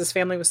family, because his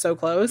family was so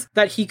close,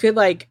 that he could,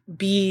 like,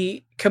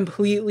 be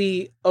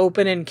completely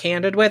open and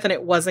candid with, and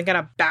it wasn't going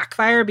to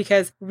backfire,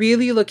 because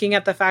really looking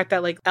at the fact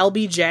that, like,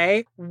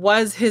 LBJ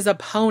was his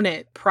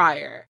opponent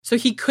prior. So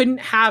he couldn't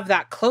have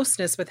that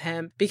closeness with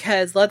him,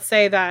 because let's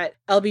say that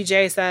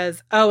LBJ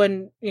says, oh,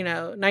 in,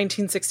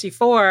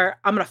 1964,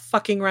 I'm going to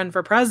fucking run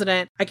for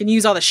president. I can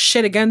use all the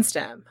shit against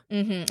him.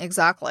 Mm-hmm.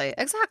 Exactly.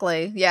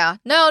 Yeah.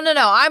 No.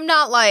 I'm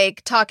not,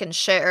 like, talking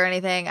shit or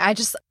anything. I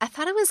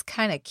thought it was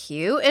kind of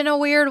cute in a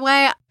weird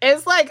way.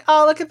 It's like,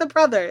 oh, look at the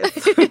brothers.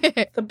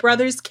 The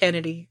brothers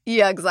Kennedy.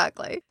 Yeah,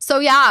 exactly. So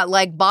yeah,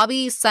 like,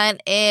 Bobby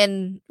sent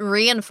in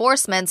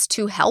reinforcements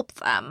to help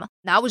them.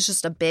 That was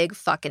just a big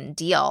fucking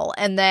deal.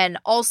 And then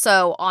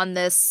also on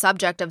this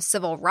subject of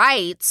civil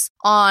rights,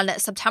 on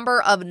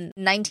September of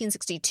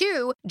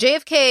 1962,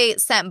 JFK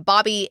sent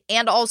Bobby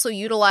and also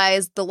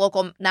utilized the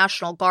local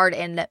National Guard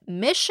in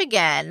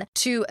Michigan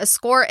to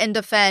escort and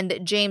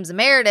defend James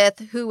Meredith,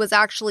 who was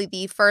actually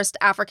the first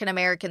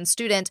African-American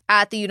student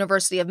at the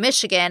University of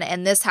Michigan.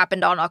 And this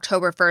happened on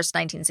October 1st,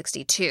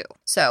 1962.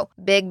 So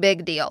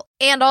big deal.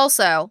 And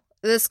also,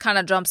 this kind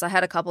of jumps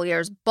ahead a couple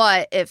years,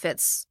 but if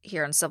it's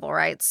here in civil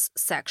rights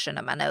section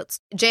of my notes,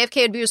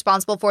 JFK would be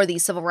responsible for the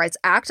Civil Rights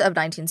Act of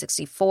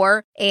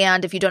 1964.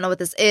 And if you don't know what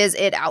this is,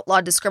 it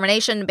outlawed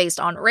discrimination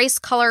based on race,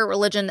 color,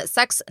 religion,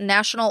 sex,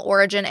 national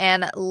origin,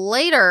 and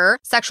later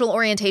sexual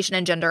orientation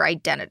and gender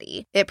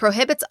identity. It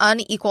prohibits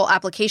unequal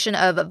application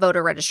of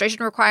voter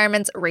registration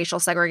requirements,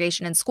 racial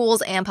segregation in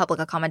schools and public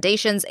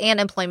accommodations, and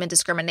employment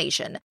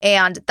discrimination.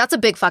 And that's a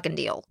big fucking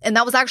deal. And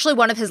that was actually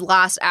one of his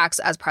last acts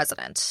as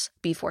president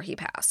before he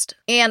passed.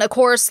 And of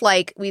course,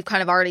 like, we've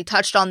kind of already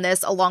touched on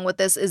this, along with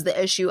this is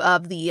the issue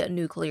of the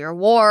nuclear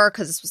war,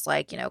 because this was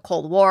like,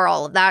 Cold War,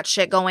 all of that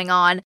shit going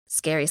on.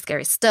 Scary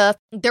stuff.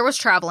 There was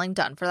traveling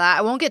done for that.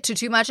 I won't get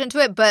too much into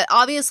it, but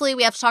obviously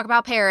we have to talk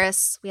about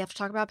Paris.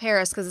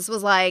 Because this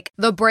was like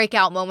the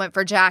breakout moment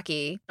for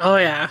Jackie. Oh,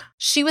 yeah.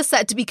 She was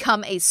set to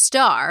become a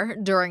star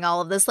during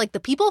all of this. Like, the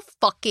people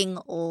fucking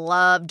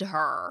loved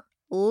her.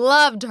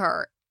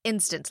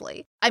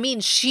 Instantly. I mean,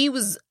 she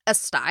was a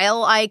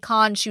style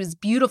icon. She was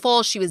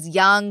beautiful. She was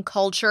young,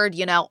 cultured,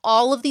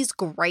 all of these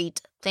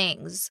great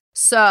things.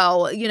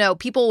 So,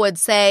 people would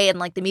say, and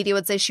like the media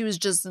would say, she was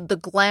just the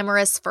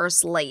glamorous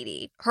first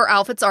lady. Her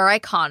outfits are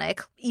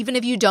iconic. Even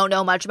if you don't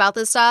know much about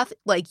this stuff,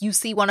 like, you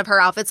see one of her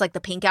outfits, like the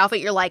pink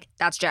outfit, you're like,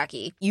 that's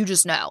Jackie. You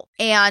just know.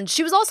 And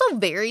she was also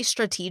very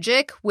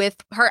strategic with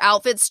her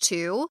outfits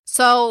too.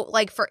 So,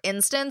 like, for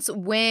instance,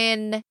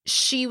 when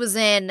she was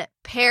in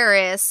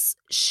Paris,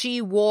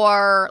 she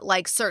wore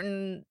like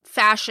certain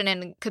fashion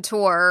and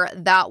couture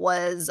that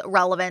was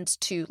relevant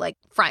to like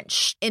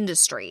French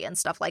industry and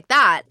stuff like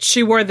that.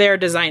 She wore their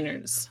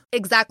designers.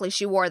 Exactly.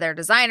 She wore their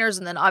designers.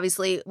 And then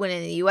obviously when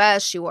in the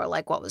US, she wore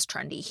like what was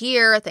trendy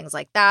here, things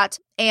like that.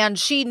 And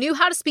she knew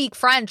how to speak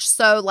French.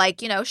 So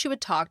like, she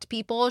would talk to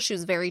people. She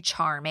was very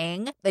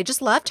charming. They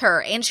just loved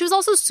her. And she was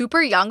also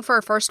super young for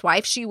her first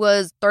wife. She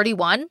was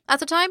 31 at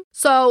the time.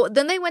 So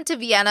then they went to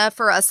Vienna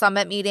for a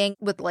summit meeting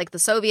with like the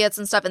Soviets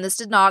and stuff. And this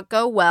did not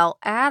go well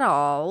at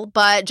all.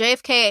 But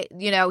JFK,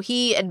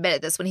 he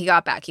admitted this when he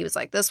got back. He was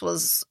like, this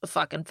was a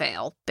fucking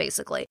fail,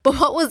 basically. But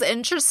what was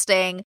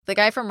interesting, the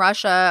guy from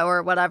Russia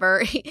or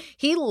whatever,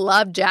 he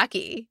loved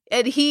Jackie.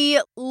 And he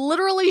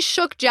literally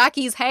shook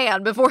Jackie's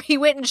hand before he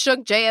went and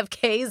shook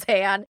JFK's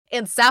hand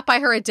and sat by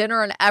her at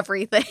dinner and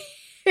everything.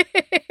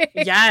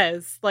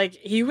 Yes, like,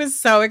 he was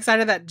so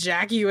excited that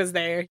Jackie was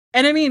there.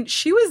 And I mean,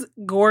 she was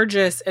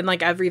gorgeous and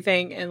like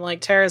everything. And like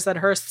Tara said,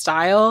 her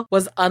style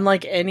was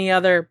unlike any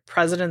other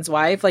president's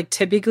wife. Like,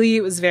 typically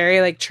it was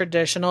very like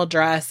traditional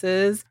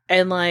dresses.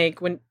 And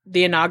like when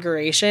the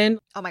inauguration,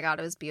 oh my God,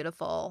 it was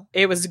beautiful.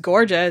 It was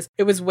gorgeous.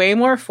 It was way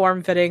more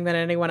form-fitting than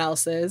anyone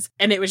else's.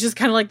 And it was just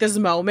kind of like this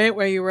moment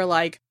where you were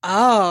like,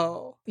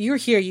 oh, you're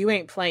here, you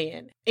ain't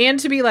playing. And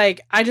to be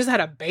like, I just had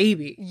a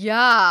baby.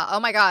 Yeah. Oh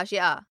my gosh.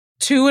 Yeah.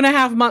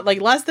 2.5 months, like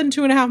less than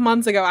 2.5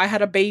 months ago, I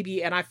had a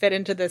baby and I fit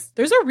into this.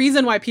 There's a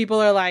reason why people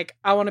are like,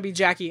 I want to be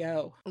Jackie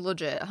O.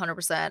 Legit,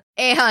 100%.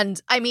 And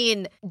I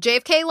mean,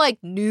 JFK like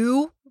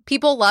knew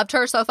people loved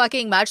her so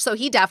fucking much. So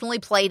he definitely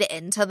played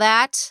into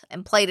that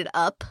and played it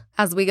up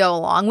as we go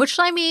along, which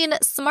I mean,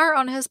 smart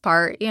on his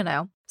part,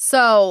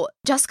 So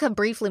Jessica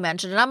briefly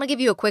mentioned, and I'm going to give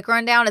you a quick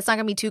rundown. It's not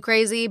going to be too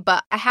crazy,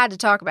 but I had to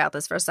talk about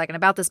this for a second,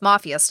 about this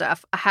mafia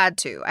stuff. I had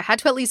to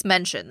at least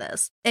mention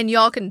this. And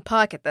y'all can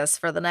pocket this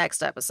for the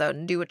next episode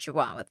and do what you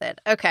want with it.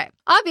 Okay.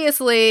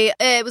 Obviously,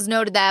 it was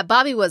noted that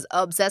Bobby was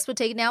obsessed with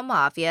taking down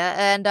mafia,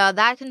 and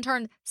that can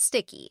turn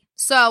sticky.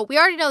 So we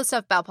already know the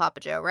stuff about Papa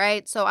Joe,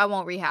 right? So I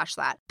won't rehash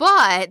that.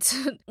 But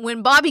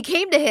when Bobby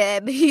came to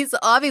him, he's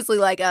obviously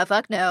like,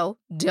 fuck no.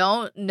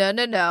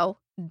 No.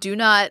 Do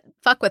not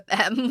fuck with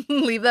them.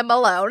 Leave them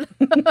alone.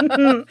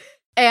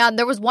 And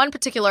there was one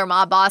particular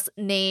mob boss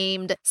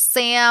named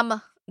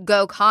Sam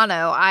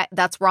Gokano.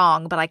 That's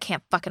wrong, but I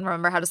can't fucking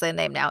remember how to say the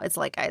name now. It's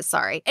like, guys,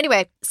 sorry.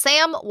 Anyway,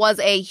 Sam was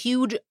a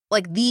huge,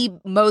 like the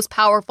most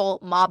powerful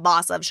mob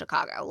boss of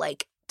Chicago,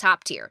 like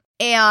top tier.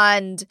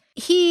 And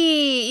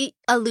he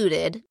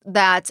alluded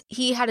that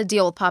he had a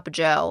deal with Papa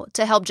Joe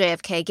to help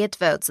JFK get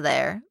votes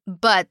there.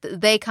 But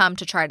they come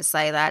to try to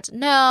say that,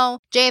 no,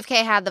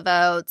 JFK had the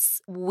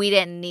votes. We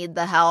didn't need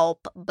the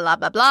help, blah,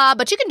 blah, blah.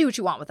 But you can do what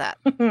you want with that.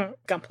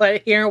 Gonna play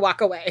it here and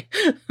walk away.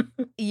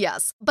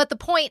 Yes. But the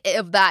point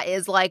of that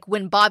is, like,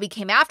 when Bobby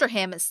came after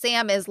him,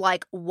 Sam is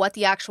like, what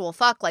the actual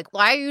fuck? Like,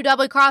 why are you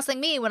double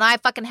crossing me when I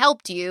fucking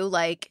helped you?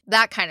 Like,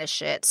 that kind of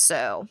shit.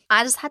 So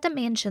I just had to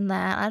mention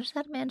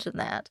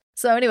that.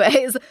 So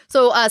anyways,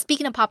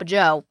 speaking of Papa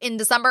Joe, in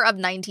December of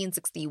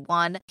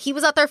 1961, he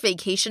was at their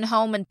vacation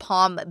home in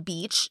Palm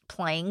Beach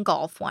playing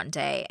golf one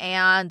day.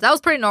 And that was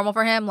pretty normal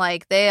for him.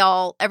 Like,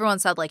 everyone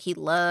said, like, he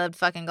loved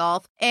fucking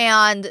golf.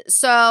 And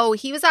so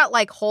he was at,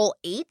 like, hole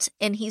 8,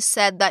 and he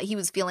said that he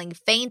was feeling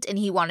faint and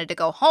he wanted to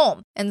go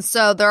home. And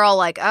so they're all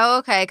like, oh,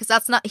 okay,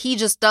 because he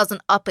just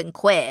doesn't up and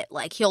quit.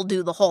 Like, he'll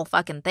do the whole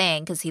fucking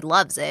thing because he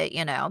loves it,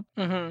 you know?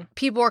 Mm-hmm.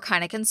 People were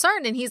kind of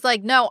concerned, and he's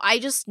like, no, I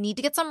just need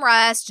to get some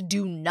rest.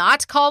 Do not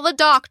call the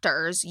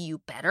doctors. You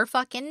better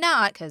fucking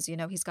not, because, you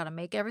know, he's got to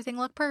make everything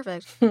look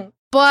perfect.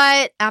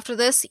 But after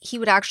this, he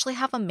would actually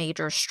have a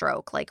major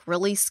stroke, like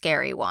really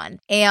scary one.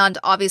 And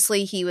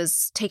obviously he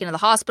was taken to the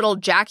hospital.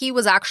 Jackie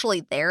was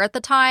actually there at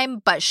the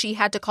time, but she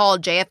had to call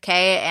JFK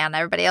and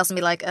everybody else and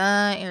be like,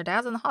 your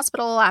dad's in the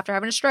hospital after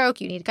having a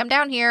stroke. You need to come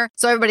down here.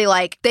 So everybody,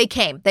 like,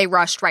 they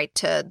rushed right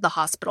to the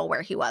hospital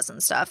where he was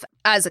and stuff,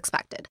 as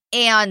expected.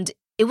 And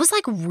it was,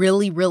 like,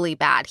 really, really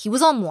bad. He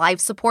was on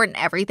life support and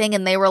everything,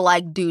 and they were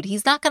like, dude,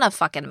 he's not gonna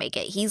fucking make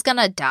it. He's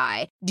gonna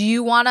die. Do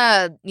you want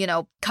to,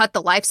 cut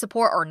the life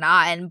support or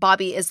not? And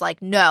Bobby is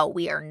like, no,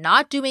 we are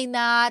not doing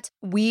that.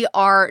 We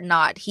are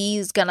not.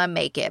 He's gonna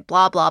make it,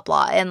 blah, blah,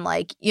 blah. And,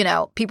 like,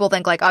 people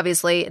think, like,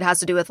 obviously it has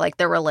to do with, like,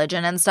 their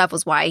religion and stuff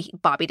was why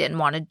Bobby didn't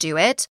want to do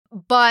it.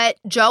 But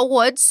Joe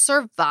would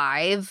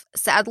survive.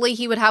 Sadly,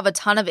 he would have a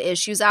ton of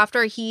issues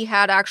after. He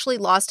had actually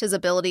lost his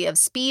ability of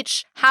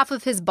speech, half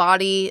of his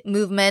body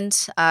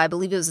movement. I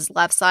believe it was his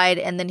left side.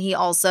 And then he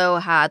also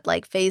had,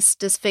 like, face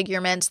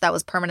disfigurement that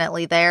was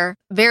permanently there.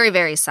 Very,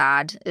 very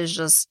sad. It was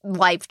just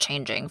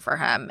life-changing for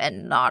him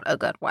and not a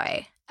good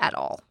way at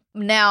all.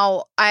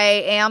 Now, I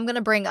am going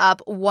to bring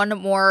up one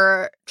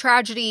more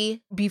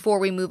tragedy before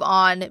we move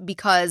on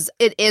because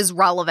it is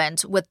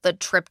relevant with the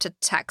trip to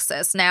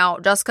Texas. Now,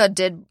 Jessica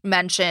did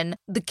mention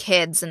the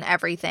kids and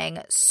everything,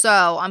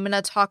 so I'm going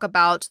to talk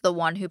about the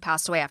one who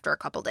passed away after a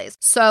couple days.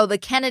 So the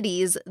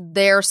Kennedys,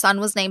 their son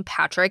was named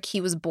Patrick. He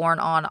was born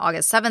on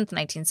August 7th,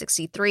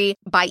 1963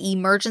 by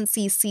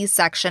emergency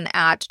C-section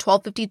at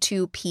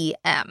 12:52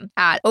 p.m.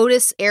 at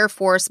Otis Air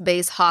Force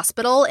Base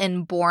Hospital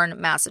in Bourne,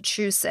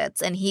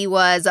 Massachusetts, and he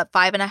was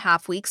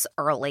 5.5 weeks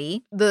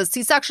early. The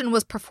C-section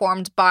was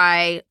performed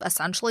by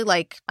essentially,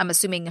 like, I'm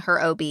assuming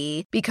her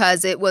OB,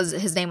 because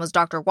his name was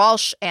Dr.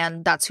 Walsh,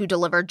 and that's who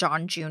delivered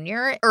John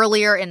Jr.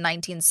 earlier in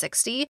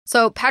 1960.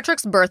 So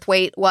Patrick's birth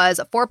weight was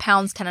 4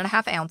 pounds,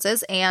 10.5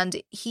 ounces,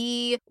 and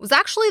he was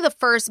actually the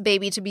first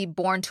baby to be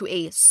born to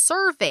a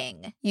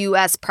serving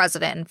U.S.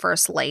 president and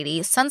first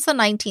lady since the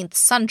 19th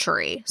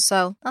century.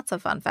 So that's a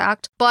fun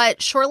fact.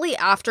 But shortly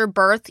after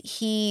birth,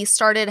 he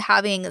started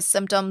having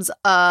symptoms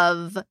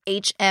of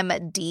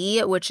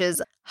HMD, which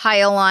is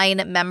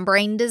hyaline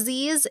membrane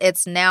disease.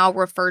 It's now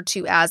referred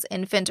to as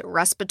infant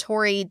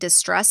respiratory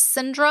distress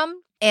syndrome.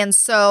 And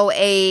so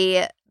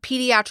a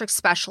pediatric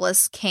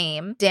specialist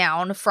came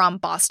down from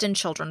Boston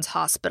Children's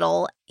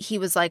Hospital. He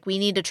was like, we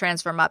need to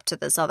transfer him up to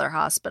this other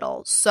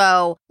hospital.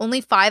 So only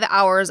 5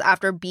 hours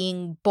after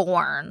being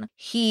born,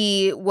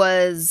 he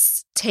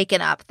was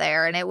taken up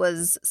there, and it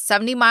was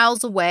 70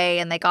 miles away,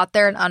 and they got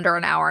there in under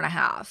an hour and a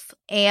half.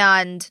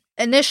 And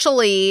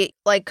initially,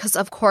 like, because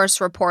of course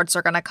reports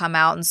are going to come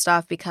out and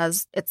stuff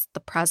because it's the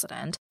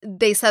president,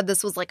 they said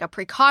this was like a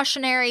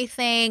precautionary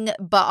thing,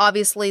 but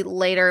obviously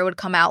later it would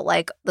come out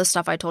like the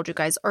stuff I told you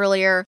guys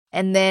earlier.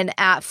 And then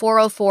at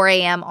 4:04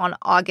 a.m. on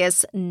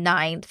August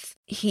 9th,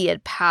 he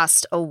had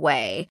passed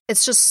away.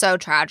 It's just so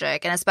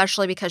tragic, and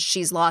especially because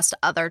she's lost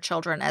other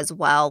children as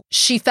well.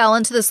 She fell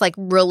into this like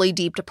really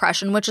deep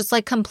depression, which is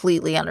like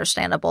completely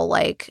understandable.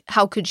 Like,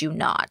 how could you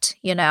not,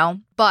 you know?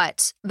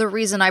 But the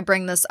reason I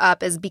bring this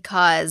up is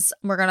because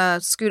we're going to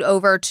scoot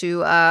over to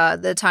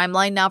the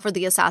timeline now for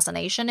the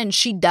assassination, and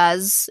she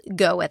does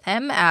go with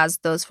him, as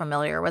those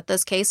familiar with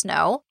this case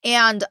know.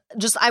 And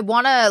just I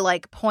want to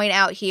like point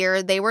out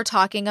here, they were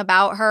talking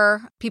about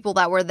her, people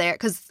that were there,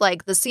 because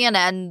like the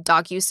CNN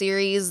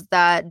docuseries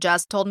that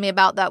Jess told me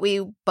about that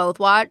we both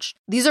watch,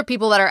 these are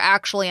people that are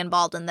actually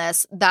involved in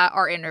this that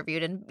are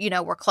interviewed, and, you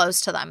know, we're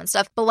close to them and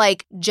stuff. But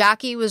like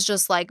Jackie was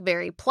just like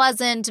very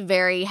pleasant,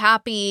 very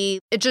happy.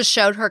 It just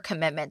showed her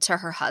commitment to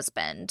her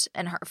husband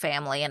and her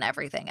family and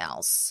everything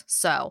else.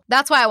 So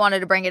that's why I wanted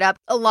to bring it up.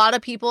 A lot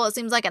of people, it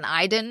seems like, and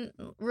I didn't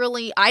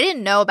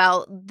know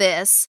about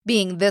this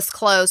being this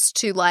close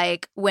to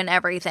like when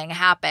everything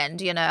happened,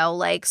 you know,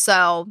 like,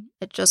 so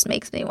it just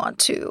makes me want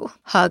to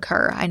hug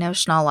her. I know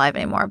she's not alive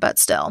anymore, but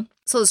still.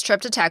 So this trip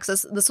to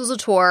Texas, this was a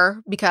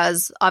tour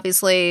because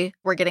obviously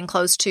we're getting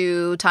close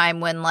to time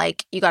when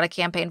like you got to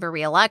campaign for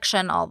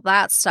re-election, all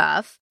that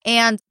stuff.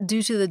 And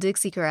due to the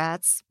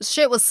Dixiecrats,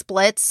 shit was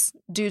split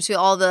due to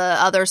all the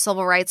other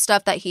civil rights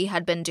stuff that he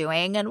had been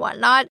doing and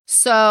whatnot.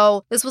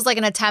 So this was like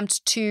an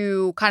attempt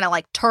to kind of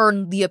like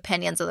turn the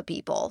opinions of the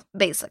people,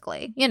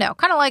 basically. You know,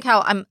 kind of like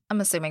how I'm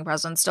assuming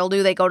presidents still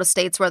do. They go to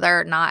states where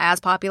they're not as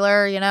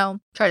popular, you know,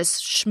 try to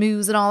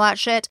schmooze and all that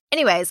shit.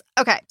 Anyways,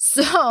 okay,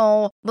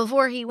 so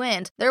before he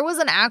went, there was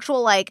an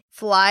actual like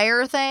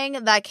flyer thing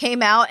that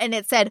came out and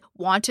it said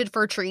wanted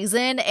for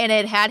treason, and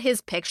it had his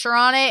picture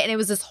on it, and it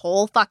was this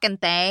whole fucking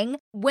thing.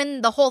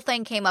 When the whole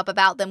thing came up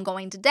about them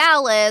going to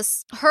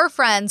Dallas, her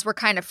friends were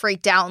kind of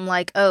freaked out and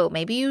like, oh,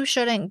 maybe you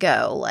shouldn't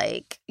go.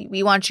 Like,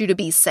 we want you to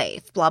be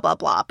safe, blah, blah,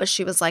 blah. But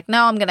she was like,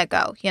 no, I'm going to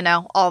go, you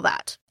know, all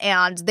that.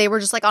 And they were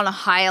just like on a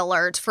high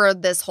alert for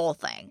this whole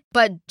thing.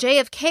 But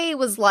JFK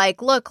was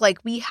like, look, like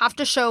we have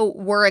to show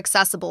we're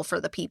accessible for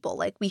the people.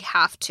 Like we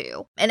have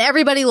to. And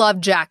everybody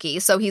loved Jackie.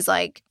 So he's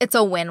like, it's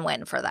a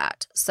win-win for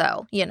that.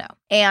 So, you know.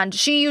 And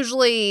she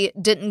usually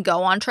didn't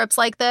go on trips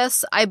like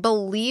this. I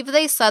believe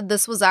they said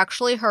this was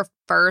actually her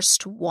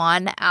first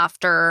one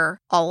after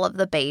all of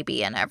the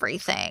baby and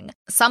everything.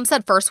 Some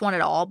said first one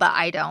at all, but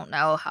I don't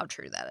know how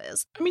true that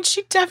is. I mean,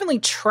 she definitely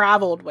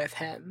traveled with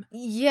him.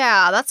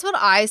 Yeah, that's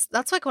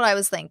like what I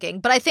was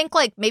thinking. But I think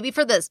like maybe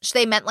for this,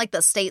 they meant like the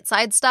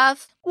stateside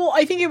stuff. Well,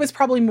 I think it was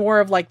probably more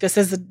of like, this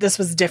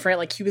was different.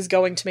 Like he was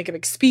going to make a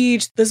big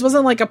speech. This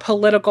wasn't like a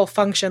political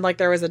function. Like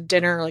there was a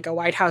dinner, like a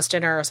White House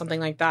dinner or something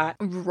like that.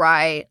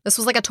 Right. This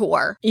was like a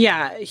tour.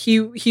 Yeah.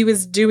 He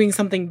was doing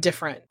something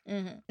different.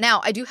 Mm-hmm.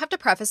 Now, I do have to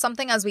preface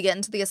something as we get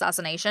into the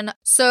assassination.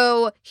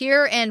 So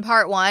here in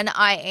part 1,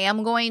 I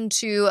am going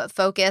to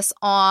focus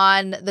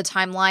on the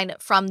timeline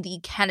from the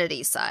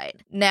Kennedy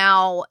side.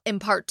 Now, in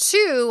part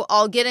 2,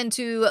 I'll get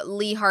into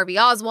Lee Harvey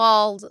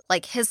Oswald,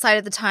 like his side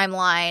of the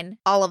timeline,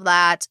 all of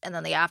that, and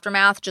then the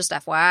aftermath, just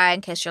FYI,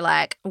 in case you're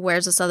like,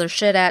 where's this other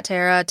shit at,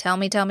 Tara? Tell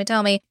me.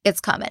 It's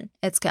coming.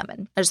 It's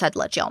coming. I just had to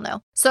let y'all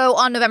know. So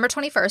on November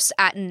 21st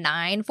at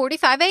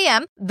 9:45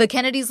 a.m., the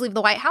Kennedys leave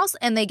the White House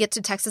and they get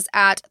to Texas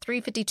at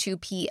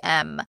 3:52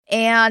 p.m.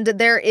 And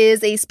there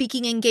is a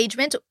speaking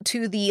engagement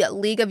to the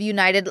League of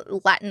United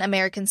Latin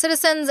American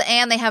Citizens,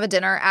 and they have a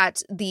dinner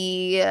at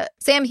the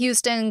Sam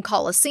Houston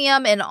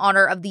Coliseum in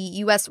honor of the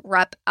U.S.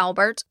 Rep.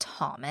 Albert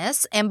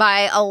Thomas. And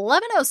by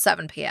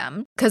 11:07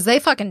 p.m., because they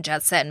fucking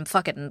jet set and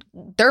fucking,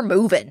 they're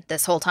moving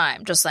this whole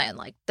time, just saying,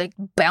 like, they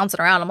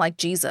bouncing around. I'm like,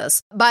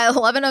 Jesus. By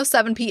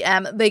 11:07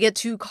 p.m., they get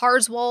to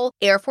Carswell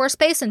Air Force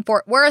Base in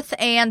Fort Worth,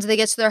 and they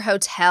get to their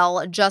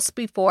hotel just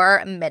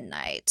before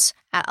midnight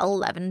at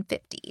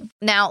 11:50.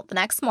 Now, the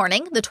next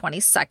morning, the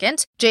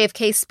 22nd,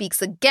 JFK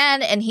speaks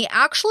again, and he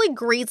actually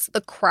greets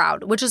the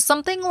crowd, which is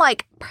something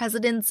like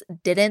presidents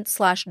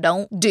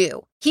didn't/don't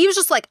do. He was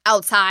just like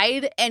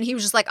outside, and he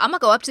was just like, I'm gonna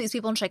go up to these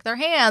people and shake their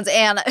hands.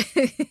 And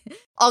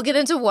I'll get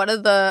into one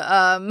of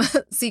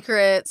the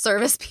Secret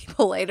Service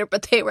people later,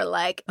 but they were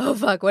like, oh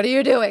fuck, what are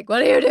you doing?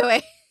 What are you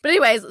doing? But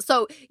anyways,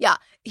 so yeah,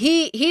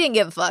 he didn't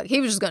give a fuck. He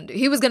was gonna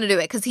do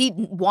it because he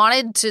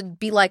wanted to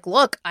be like,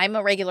 look, I'm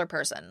a regular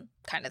person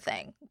kind of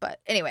thing. But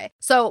anyway,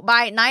 so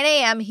by 9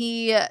 a.m.,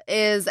 he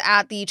is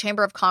at the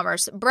Chamber of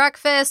Commerce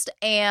breakfast,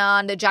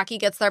 and Jackie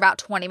gets there about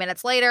 20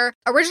 minutes later.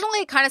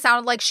 Originally, it kind of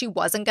sounded like she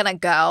wasn't gonna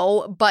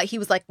go, but he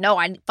was like, no,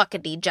 I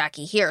fucking need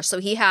Jackie here. So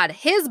he had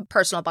his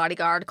personal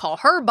bodyguard call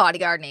her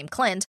bodyguard named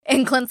Clint,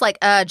 and Clint's like,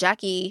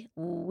 Jackie,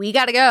 we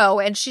gotta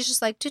go. And she's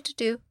just like,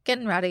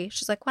 getting ready.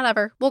 She's like,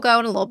 whatever, we'll go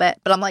in a little bit.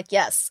 But I'm like,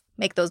 yes,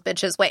 make those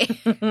bitches wait.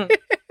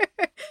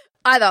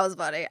 I thought it was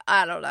funny.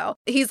 I don't know.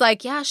 He's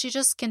like, yeah, she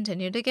just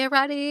continued to get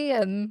ready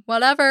and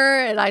whatever.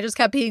 And I just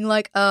kept being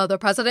like, oh, the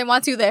president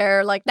wants you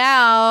there, like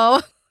now.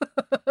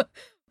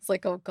 It's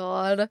like, oh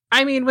God.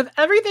 I mean, with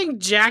everything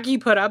Jackie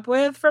put up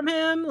with from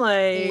him,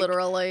 like...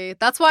 Literally.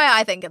 That's why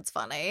I think it's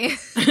funny.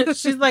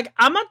 She's like,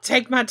 I'm gonna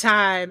take my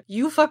time.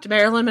 You fucked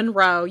Marilyn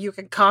Monroe. You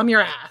can calm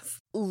your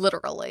ass.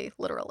 Literally,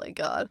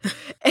 God.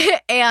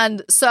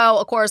 And so,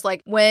 of course,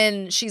 like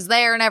when she's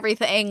there and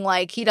everything,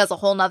 like he does a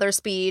whole nother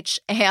speech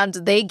and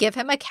they give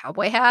him a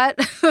cowboy hat.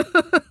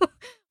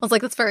 I was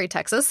like, that's very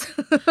Texas.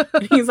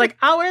 He's like,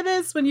 I'll wear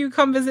this when you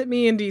come visit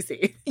me in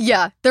DC.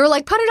 Yeah. They were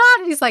like, put it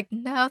on. And he's like,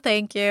 no,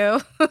 thank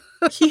you.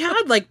 He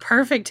had like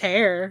perfect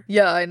hair.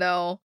 Yeah, I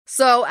know.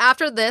 So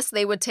after this,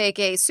 they would take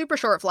a super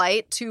short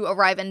flight to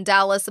arrive in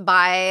Dallas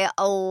by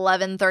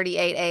 11:38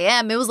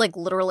 a.m. It was like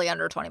literally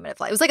under a 20-minute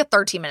flight. It was like a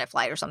 13-minute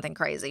flight or something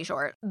crazy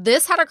short.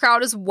 This had a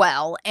crowd as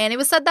well, and it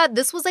was said that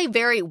this was a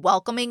very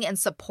welcoming and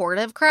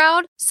supportive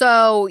crowd.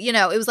 So, you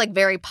know, it was like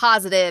very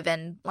positive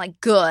and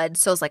like good.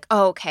 So it's like,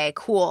 oh, okay,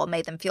 cool. It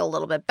made them feel a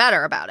little bit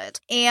better about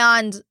it.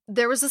 And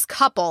there was this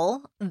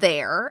couple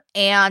there,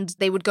 and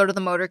they would go to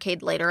the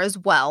motorcade later as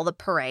well, the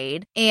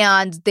parade.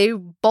 And they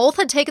both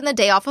had taken the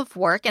day off of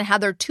work and had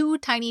their 2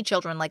 tiny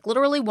children, like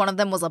literally one of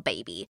them was a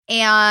baby.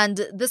 And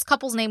this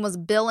couple's name was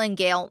Bill and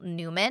Gail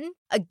Newman.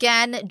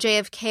 Again,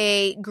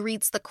 JFK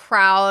greets the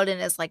crowd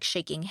and is like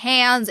shaking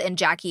hands, and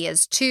Jackie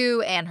is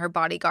too. And her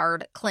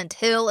bodyguard, Clint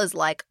Hill, is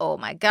like, oh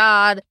my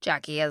God.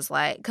 Jackie is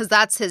like, because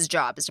that's his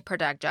job, is to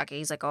protect Jackie.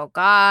 He's like, oh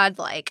God,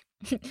 like,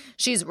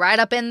 she's right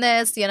up in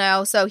this, you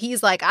know? So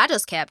he's like, I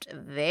just kept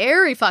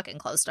very fucking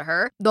close to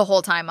her the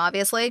whole time,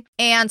 obviously.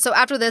 And so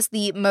after this,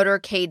 the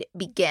motorcade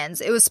begins.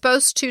 It was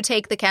supposed to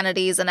take the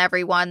Kennedys and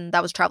everyone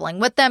that was traveling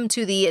with them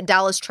to the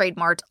Dallas Trade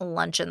Mart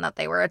luncheon that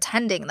they were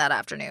attending that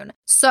afternoon.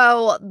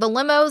 So the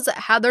limos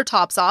had their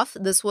tops off.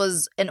 This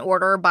was an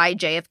order by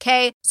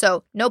JFK.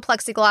 So no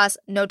plexiglass,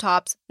 no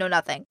tops, no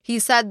nothing. He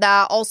said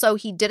that also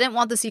he didn't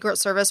want the Secret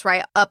Service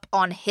right up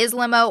on his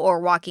limo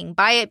or walking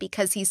by it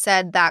because he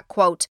said that,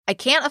 quote, I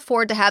can't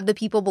afford to have the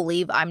people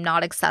believe I'm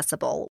not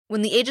accessible.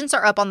 When the agents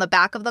are up on the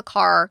back of the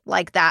car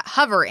like that,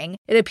 hovering,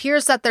 it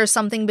appears that there's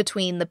something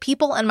between the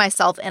people and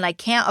myself, and I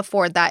can't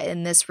afford that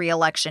in this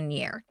re-election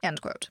year,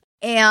 end quote.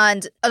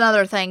 And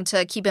another thing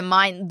to keep in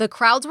mind, the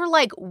crowds were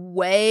like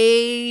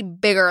way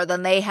bigger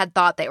than they had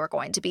thought they were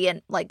going to be.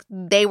 And like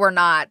they were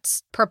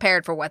not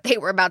prepared for what they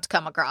were about to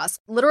come across.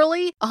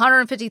 Literally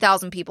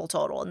 150,000 people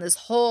total in this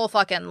whole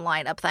fucking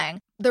lineup thing.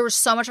 There was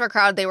so much of a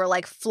crowd, they were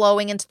like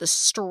flowing into the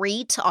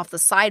street off the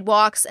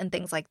sidewalks and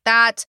things like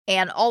that.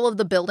 And all of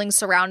the buildings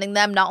surrounding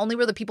them, not only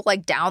were the people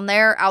like down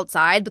there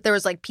outside, but there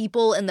was like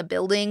people in the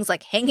buildings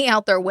like hanging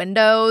out their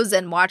windows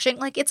and watching.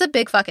 Like, it's a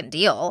big fucking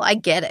deal. I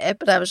get it.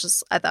 But I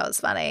thought it was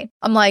funny.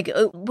 I'm like,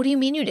 what do you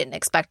mean you didn't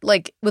expect?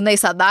 Like, when they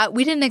said that,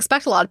 we didn't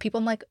expect a lot of people.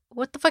 I'm like,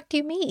 what the fuck do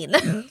you mean?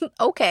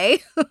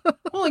 Okay.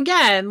 Well,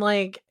 again,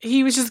 like,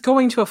 he was just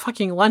going to a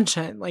fucking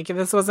luncheon. Like,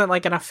 this wasn't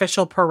like an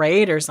official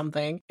parade or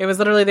something. It was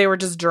literally, they were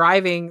just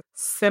driving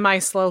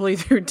semi-slowly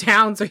through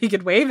town so he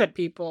could wave at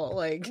people.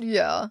 Like,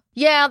 yeah.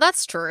 Yeah,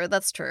 that's true.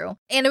 That's true.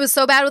 And it was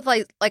so bad with,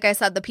 like I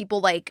said, the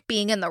people, like,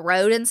 being in the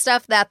road and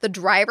stuff that the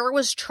driver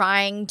was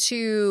trying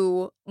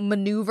to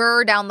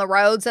maneuver down the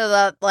road so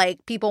that,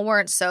 like, people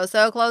weren't so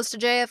close to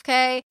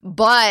JFK.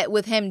 But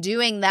with him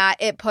doing that,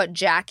 it put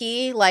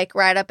Jackie, like,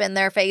 right up in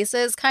their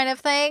faces kind of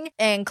thing.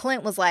 And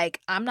Clint was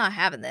like, I'm not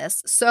having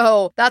this.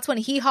 So that's when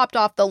he hopped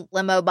off the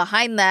limo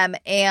behind them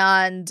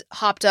and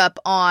hopped up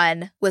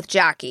on with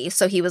Jackie.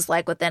 So he was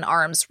like within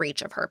arm's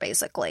reach of her,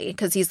 basically,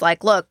 because he's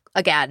like, look,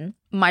 again,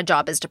 my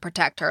job is to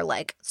protect her.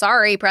 Like,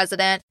 sorry,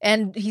 President.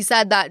 And he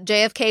said that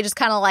JFK just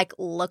kind of like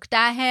looked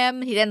at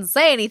him. He didn't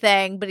say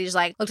anything, but he just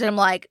like looked at him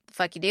like, the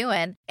fuck you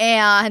doing?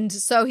 And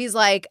so he's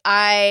like,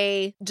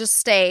 I just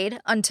stayed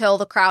until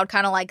the crowd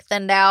kind of like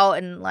thinned out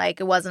and like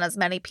it wasn't as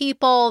many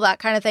people, that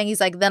kind of thing. He's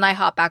like, then I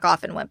hopped back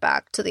off and went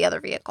back to the other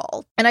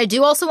vehicle. And I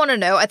do also want to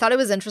know, I thought it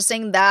was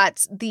interesting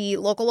that the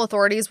local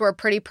authorities were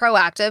pretty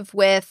proactive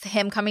with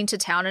him coming to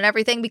town and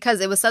everything,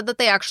 because it was said that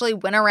they actually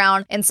went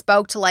around and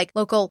spoke to like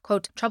local,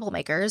 quote,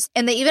 troublemakers.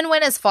 And they even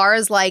went as far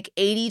as like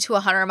 80 to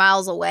 100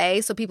 miles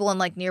away. So people in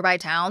like nearby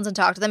towns, and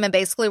talked to them and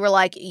basically were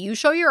like, you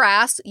show your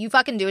ass, you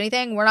fucking do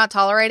anything, we're not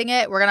tolerating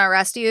it, we're gonna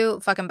arrest you,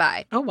 fucking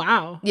bye. oh,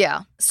 wow.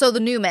 Yeah. So the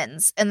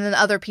Newmans and then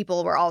other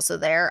people were also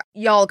there.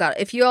 Y'all got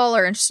it. If you all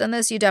are interested in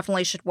this, you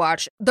definitely should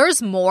watch.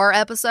 There's more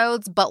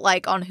episodes, but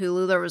like on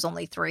Hulu, there was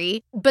only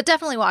 3. But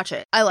definitely watch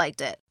it. I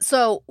liked it.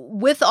 So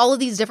with all of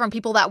these different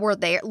people that were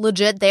there,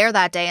 legit there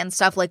that day and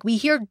stuff, like we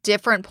hear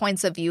different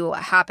points of view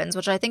what happens,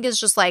 which I think is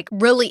just like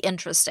really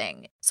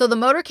interesting. So the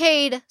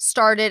motorcade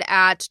started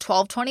at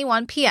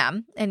 12:21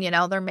 p.m. and, you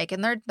know, they're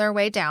making their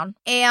way down.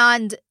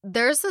 And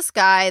there's this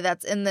guy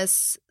that's in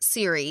this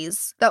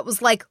series that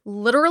was like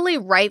literally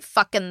right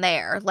fucking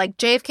there. Like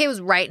JFK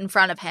was right in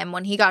front of him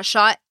when he got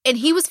shot, and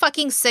he was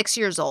fucking 6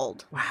 years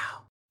old. Wow.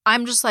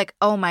 I'm just like,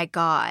 oh my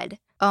God.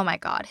 Oh my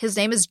God. His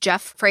name is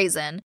Jeff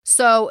Frazen.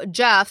 So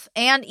Jeff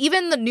and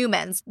even the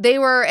Newmans, they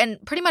were,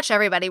 and pretty much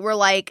everybody were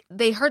like,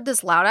 they heard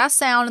this loud ass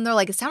sound and they're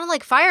like, it sounded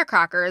like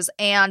firecrackers.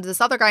 And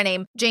this other guy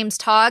named James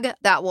Togg,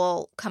 that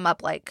will come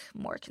up like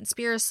more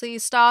conspiracy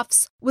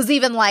stuffs, was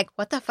even like,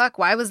 what the fuck?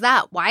 Why was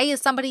that? Why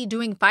is somebody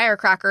doing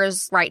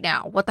firecrackers right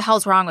now? What the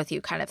hell's wrong with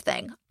you kind of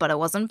thing? But it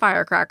wasn't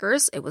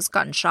firecrackers. It was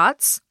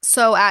gunshots.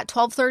 So at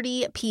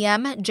 12:30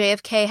 p.m.,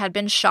 JFK had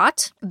been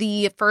shot.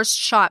 The first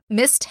shot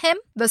missed him.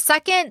 The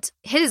second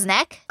hit his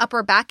neck,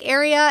 upper back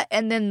area,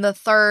 and then the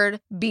third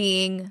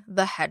being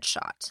the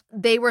headshot.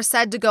 They were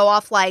said to go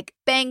off like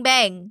bang,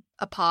 bang,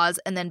 a pause,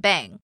 and then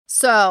bang.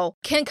 So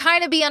can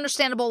kind of be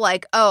understandable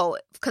like, oh,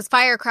 because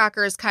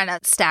firecrackers kind of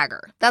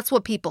stagger. That's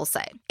what people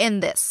say in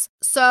this.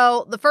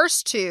 So the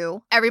first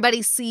two,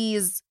 everybody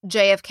sees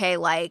JFK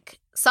like,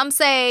 some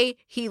say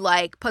he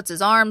like puts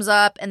his arms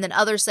up and then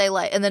others say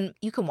like, and then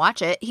you can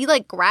watch it. He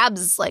like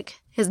grabs like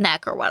his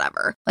neck or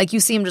whatever. Like you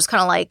see him just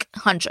kind of like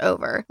hunch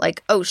over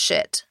like, oh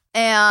shit.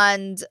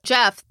 And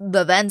Jeff,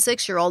 the then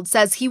 6-year-old,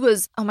 says he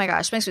was, oh my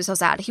gosh, makes me so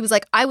sad. He was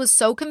like, I was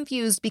so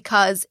confused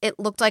because it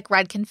looked like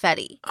red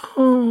confetti,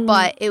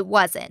 but it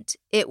wasn't.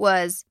 It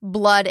was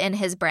blood in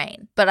his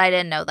brain, but I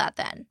didn't know that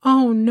then.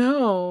 Oh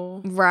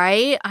no.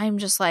 Right? I'm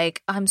just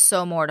like, I'm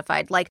so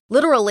mortified. Like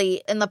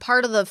literally in the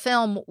part of the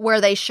film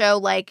where they show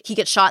like he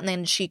gets shot and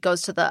then she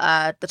goes to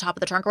the top of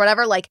the trunk or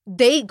whatever, like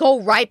they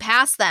go right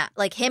past that,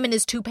 like him and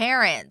his two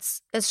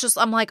parents. It's just,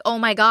 I'm like, oh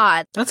my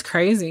God. That's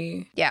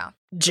crazy. Yeah.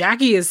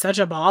 Jackie is such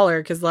a baller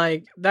because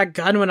like that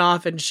gun went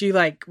off and she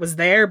like was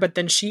there, but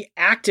then she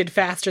acted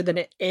faster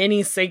than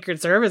any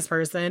Secret Service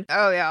person.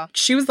 Oh yeah.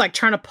 She was like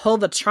trying to pull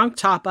the trunk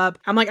top up.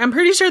 I'm like, I'm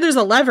pretty sure there's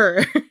a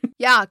lever.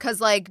 Yeah, because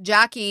like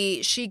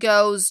Jackie, she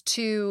goes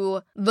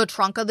to the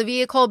trunk of the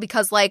vehicle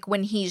because like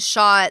when he's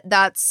shot,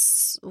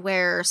 that's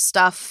where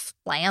stuff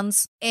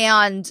lands.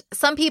 And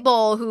some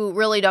people who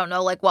really don't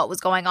know like what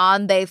was going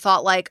on, they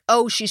thought like,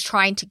 oh, she's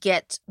trying to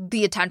get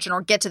the attention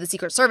or get to the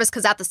Secret Service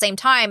because at the same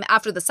time,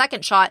 after the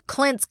second shot,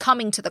 Clint's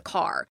coming to the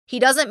car. He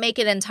doesn't make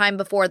it in time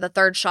before the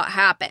third shot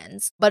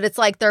happens, but it's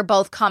like they're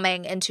both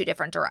coming in two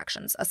different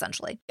directions,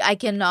 essentially. I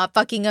cannot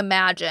fucking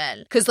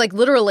imagine. Because like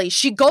literally,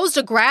 she goes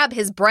to grab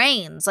his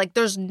brains. Like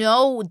there's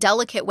no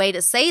delicate way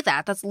to say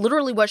that. That's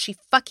literally what she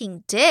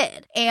fucking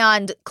did.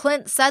 And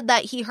Clint said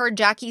that he heard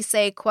Jackie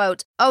say,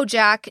 quote, oh,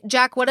 Jack,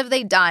 what have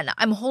they done?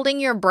 I'm holding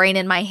your brain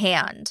in my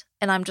hand.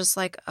 And I'm just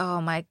like, oh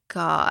my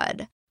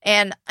God.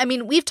 And I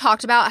mean, we've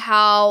talked about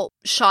how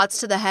shots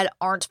to the head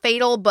aren't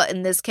fatal, but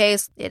in this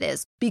case, it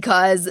is.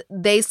 Because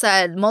they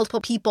said,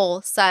 multiple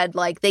people said,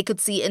 like, they could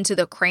see into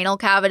the cranial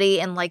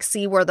cavity and, like,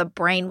 see where the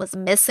brain was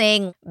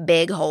missing.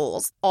 Big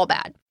holes. All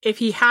bad. If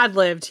he had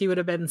lived, he would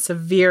have been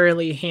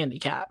severely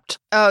handicapped.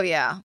 Oh,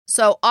 yeah.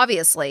 So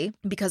obviously,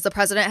 because the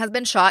president has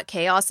been shot,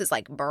 chaos is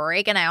like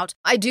breaking out.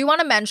 I do want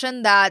to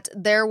mention that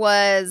there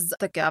was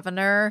the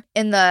governor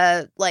in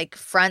the like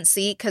front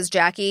seat because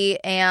Jackie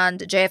and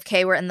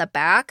JFK were in the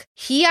back.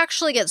 He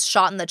actually gets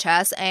shot in the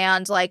chest.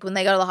 And like when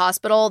they go to the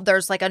hospital,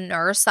 there's like a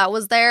nurse that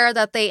was there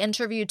that they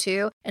interviewed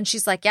too. And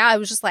she's like, yeah, I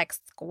was just like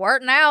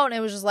squirting out. And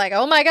it was just like,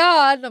 oh my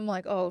God. I'm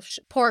like, oh,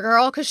 poor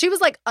girl. Because she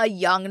was like a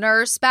young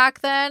nurse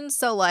back then.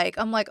 So like,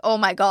 I'm like, oh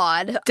my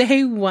God.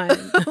 Day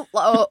one.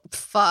 Oh,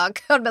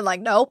 fuck. I'd been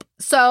like, nope.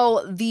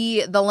 So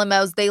the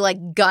limos, they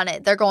like gun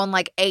it. They're going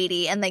like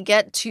 80 and they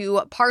get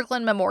to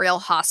Parkland Memorial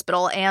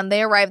Hospital and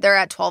they arrive there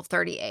at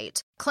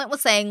 12:38. Clint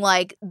was saying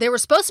like there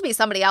was supposed to be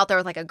somebody out there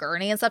with like a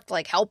gurney and stuff to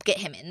like help get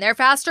him in there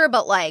faster,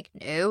 but like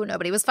no,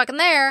 nobody was fucking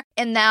there.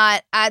 And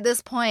that at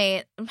this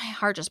point, my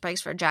heart just breaks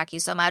for Jackie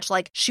so much.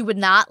 Like she would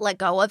not let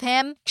go of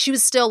him. She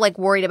was still like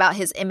worried about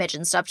his image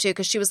and stuff too,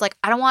 because she was like,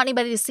 I don't want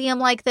anybody to see him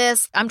like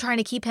this. I'm trying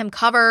to keep him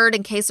covered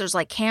in case there's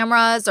like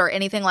cameras or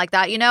anything like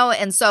that, you know?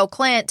 And so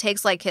Clint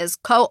takes like his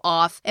coat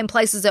off and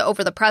places it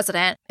over the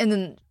president. And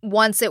then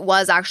once it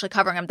was actually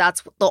covering him,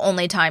 that's the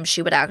only time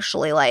she would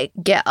actually like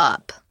get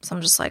up. So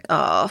I'm just like,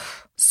 oh.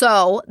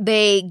 So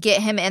they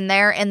get him in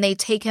there and they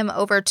take him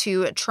over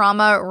to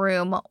trauma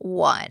room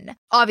 1.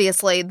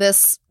 Obviously,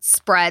 this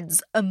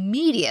spreads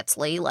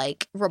immediately.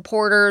 Like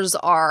reporters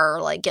are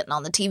like getting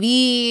on the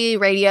TV,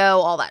 radio,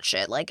 all that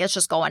shit. Like it's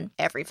just going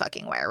every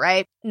fucking where,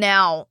 right?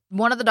 Now,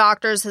 one of the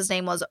doctors, his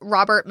name was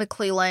Robert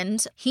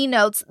McClelland. He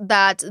notes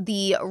that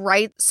the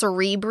right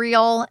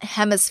cerebral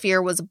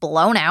hemisphere was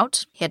blown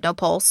out. He had no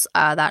pulse.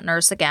 That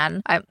nurse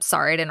again. I'm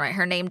sorry, I didn't write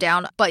her name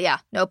down. But yeah,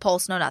 no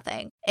pulse, no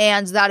nothing.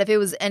 And that if it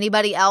was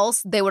anybody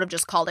else, they would have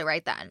just called it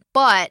right then.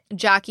 But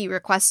Jackie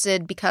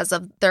requested, because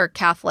of their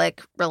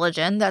Catholic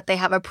religion, that they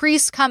have a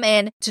priest come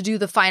in to do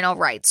the final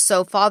rites.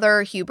 So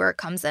Father Hubert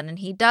comes in and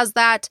he does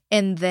that.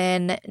 And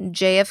then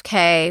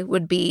JFK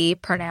would be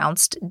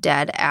pronounced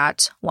dead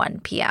at 1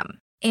 p.m.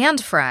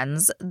 And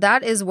friends,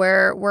 that is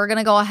where we're going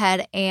to go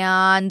ahead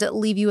and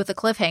leave you with a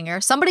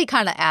cliffhanger. Somebody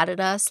kind of added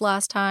us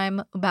last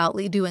time about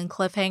doing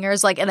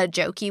cliffhangers, like in a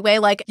jokey way,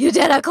 like, you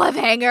did a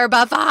cliffhanger,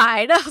 but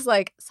fine. I was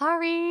like,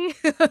 sorry.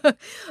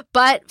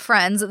 But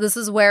friends, this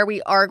is where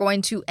we are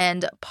going to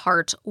end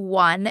part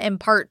 1. In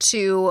part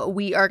 2,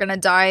 we are going to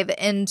dive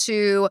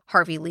into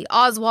Harvey Lee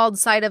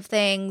Oswald's side of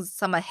things,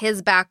 some of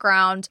his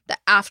background, the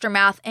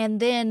aftermath, and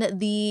then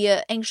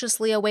the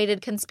anxiously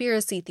awaited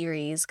conspiracy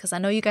theories, because I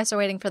know you guys are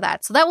waiting for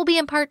that. So that will be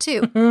in part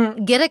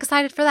 2. Get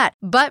excited for that.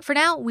 But for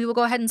now, we will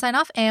go ahead and sign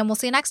off, and we'll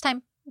see you next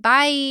time.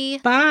 Bye.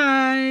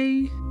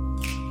 Bye.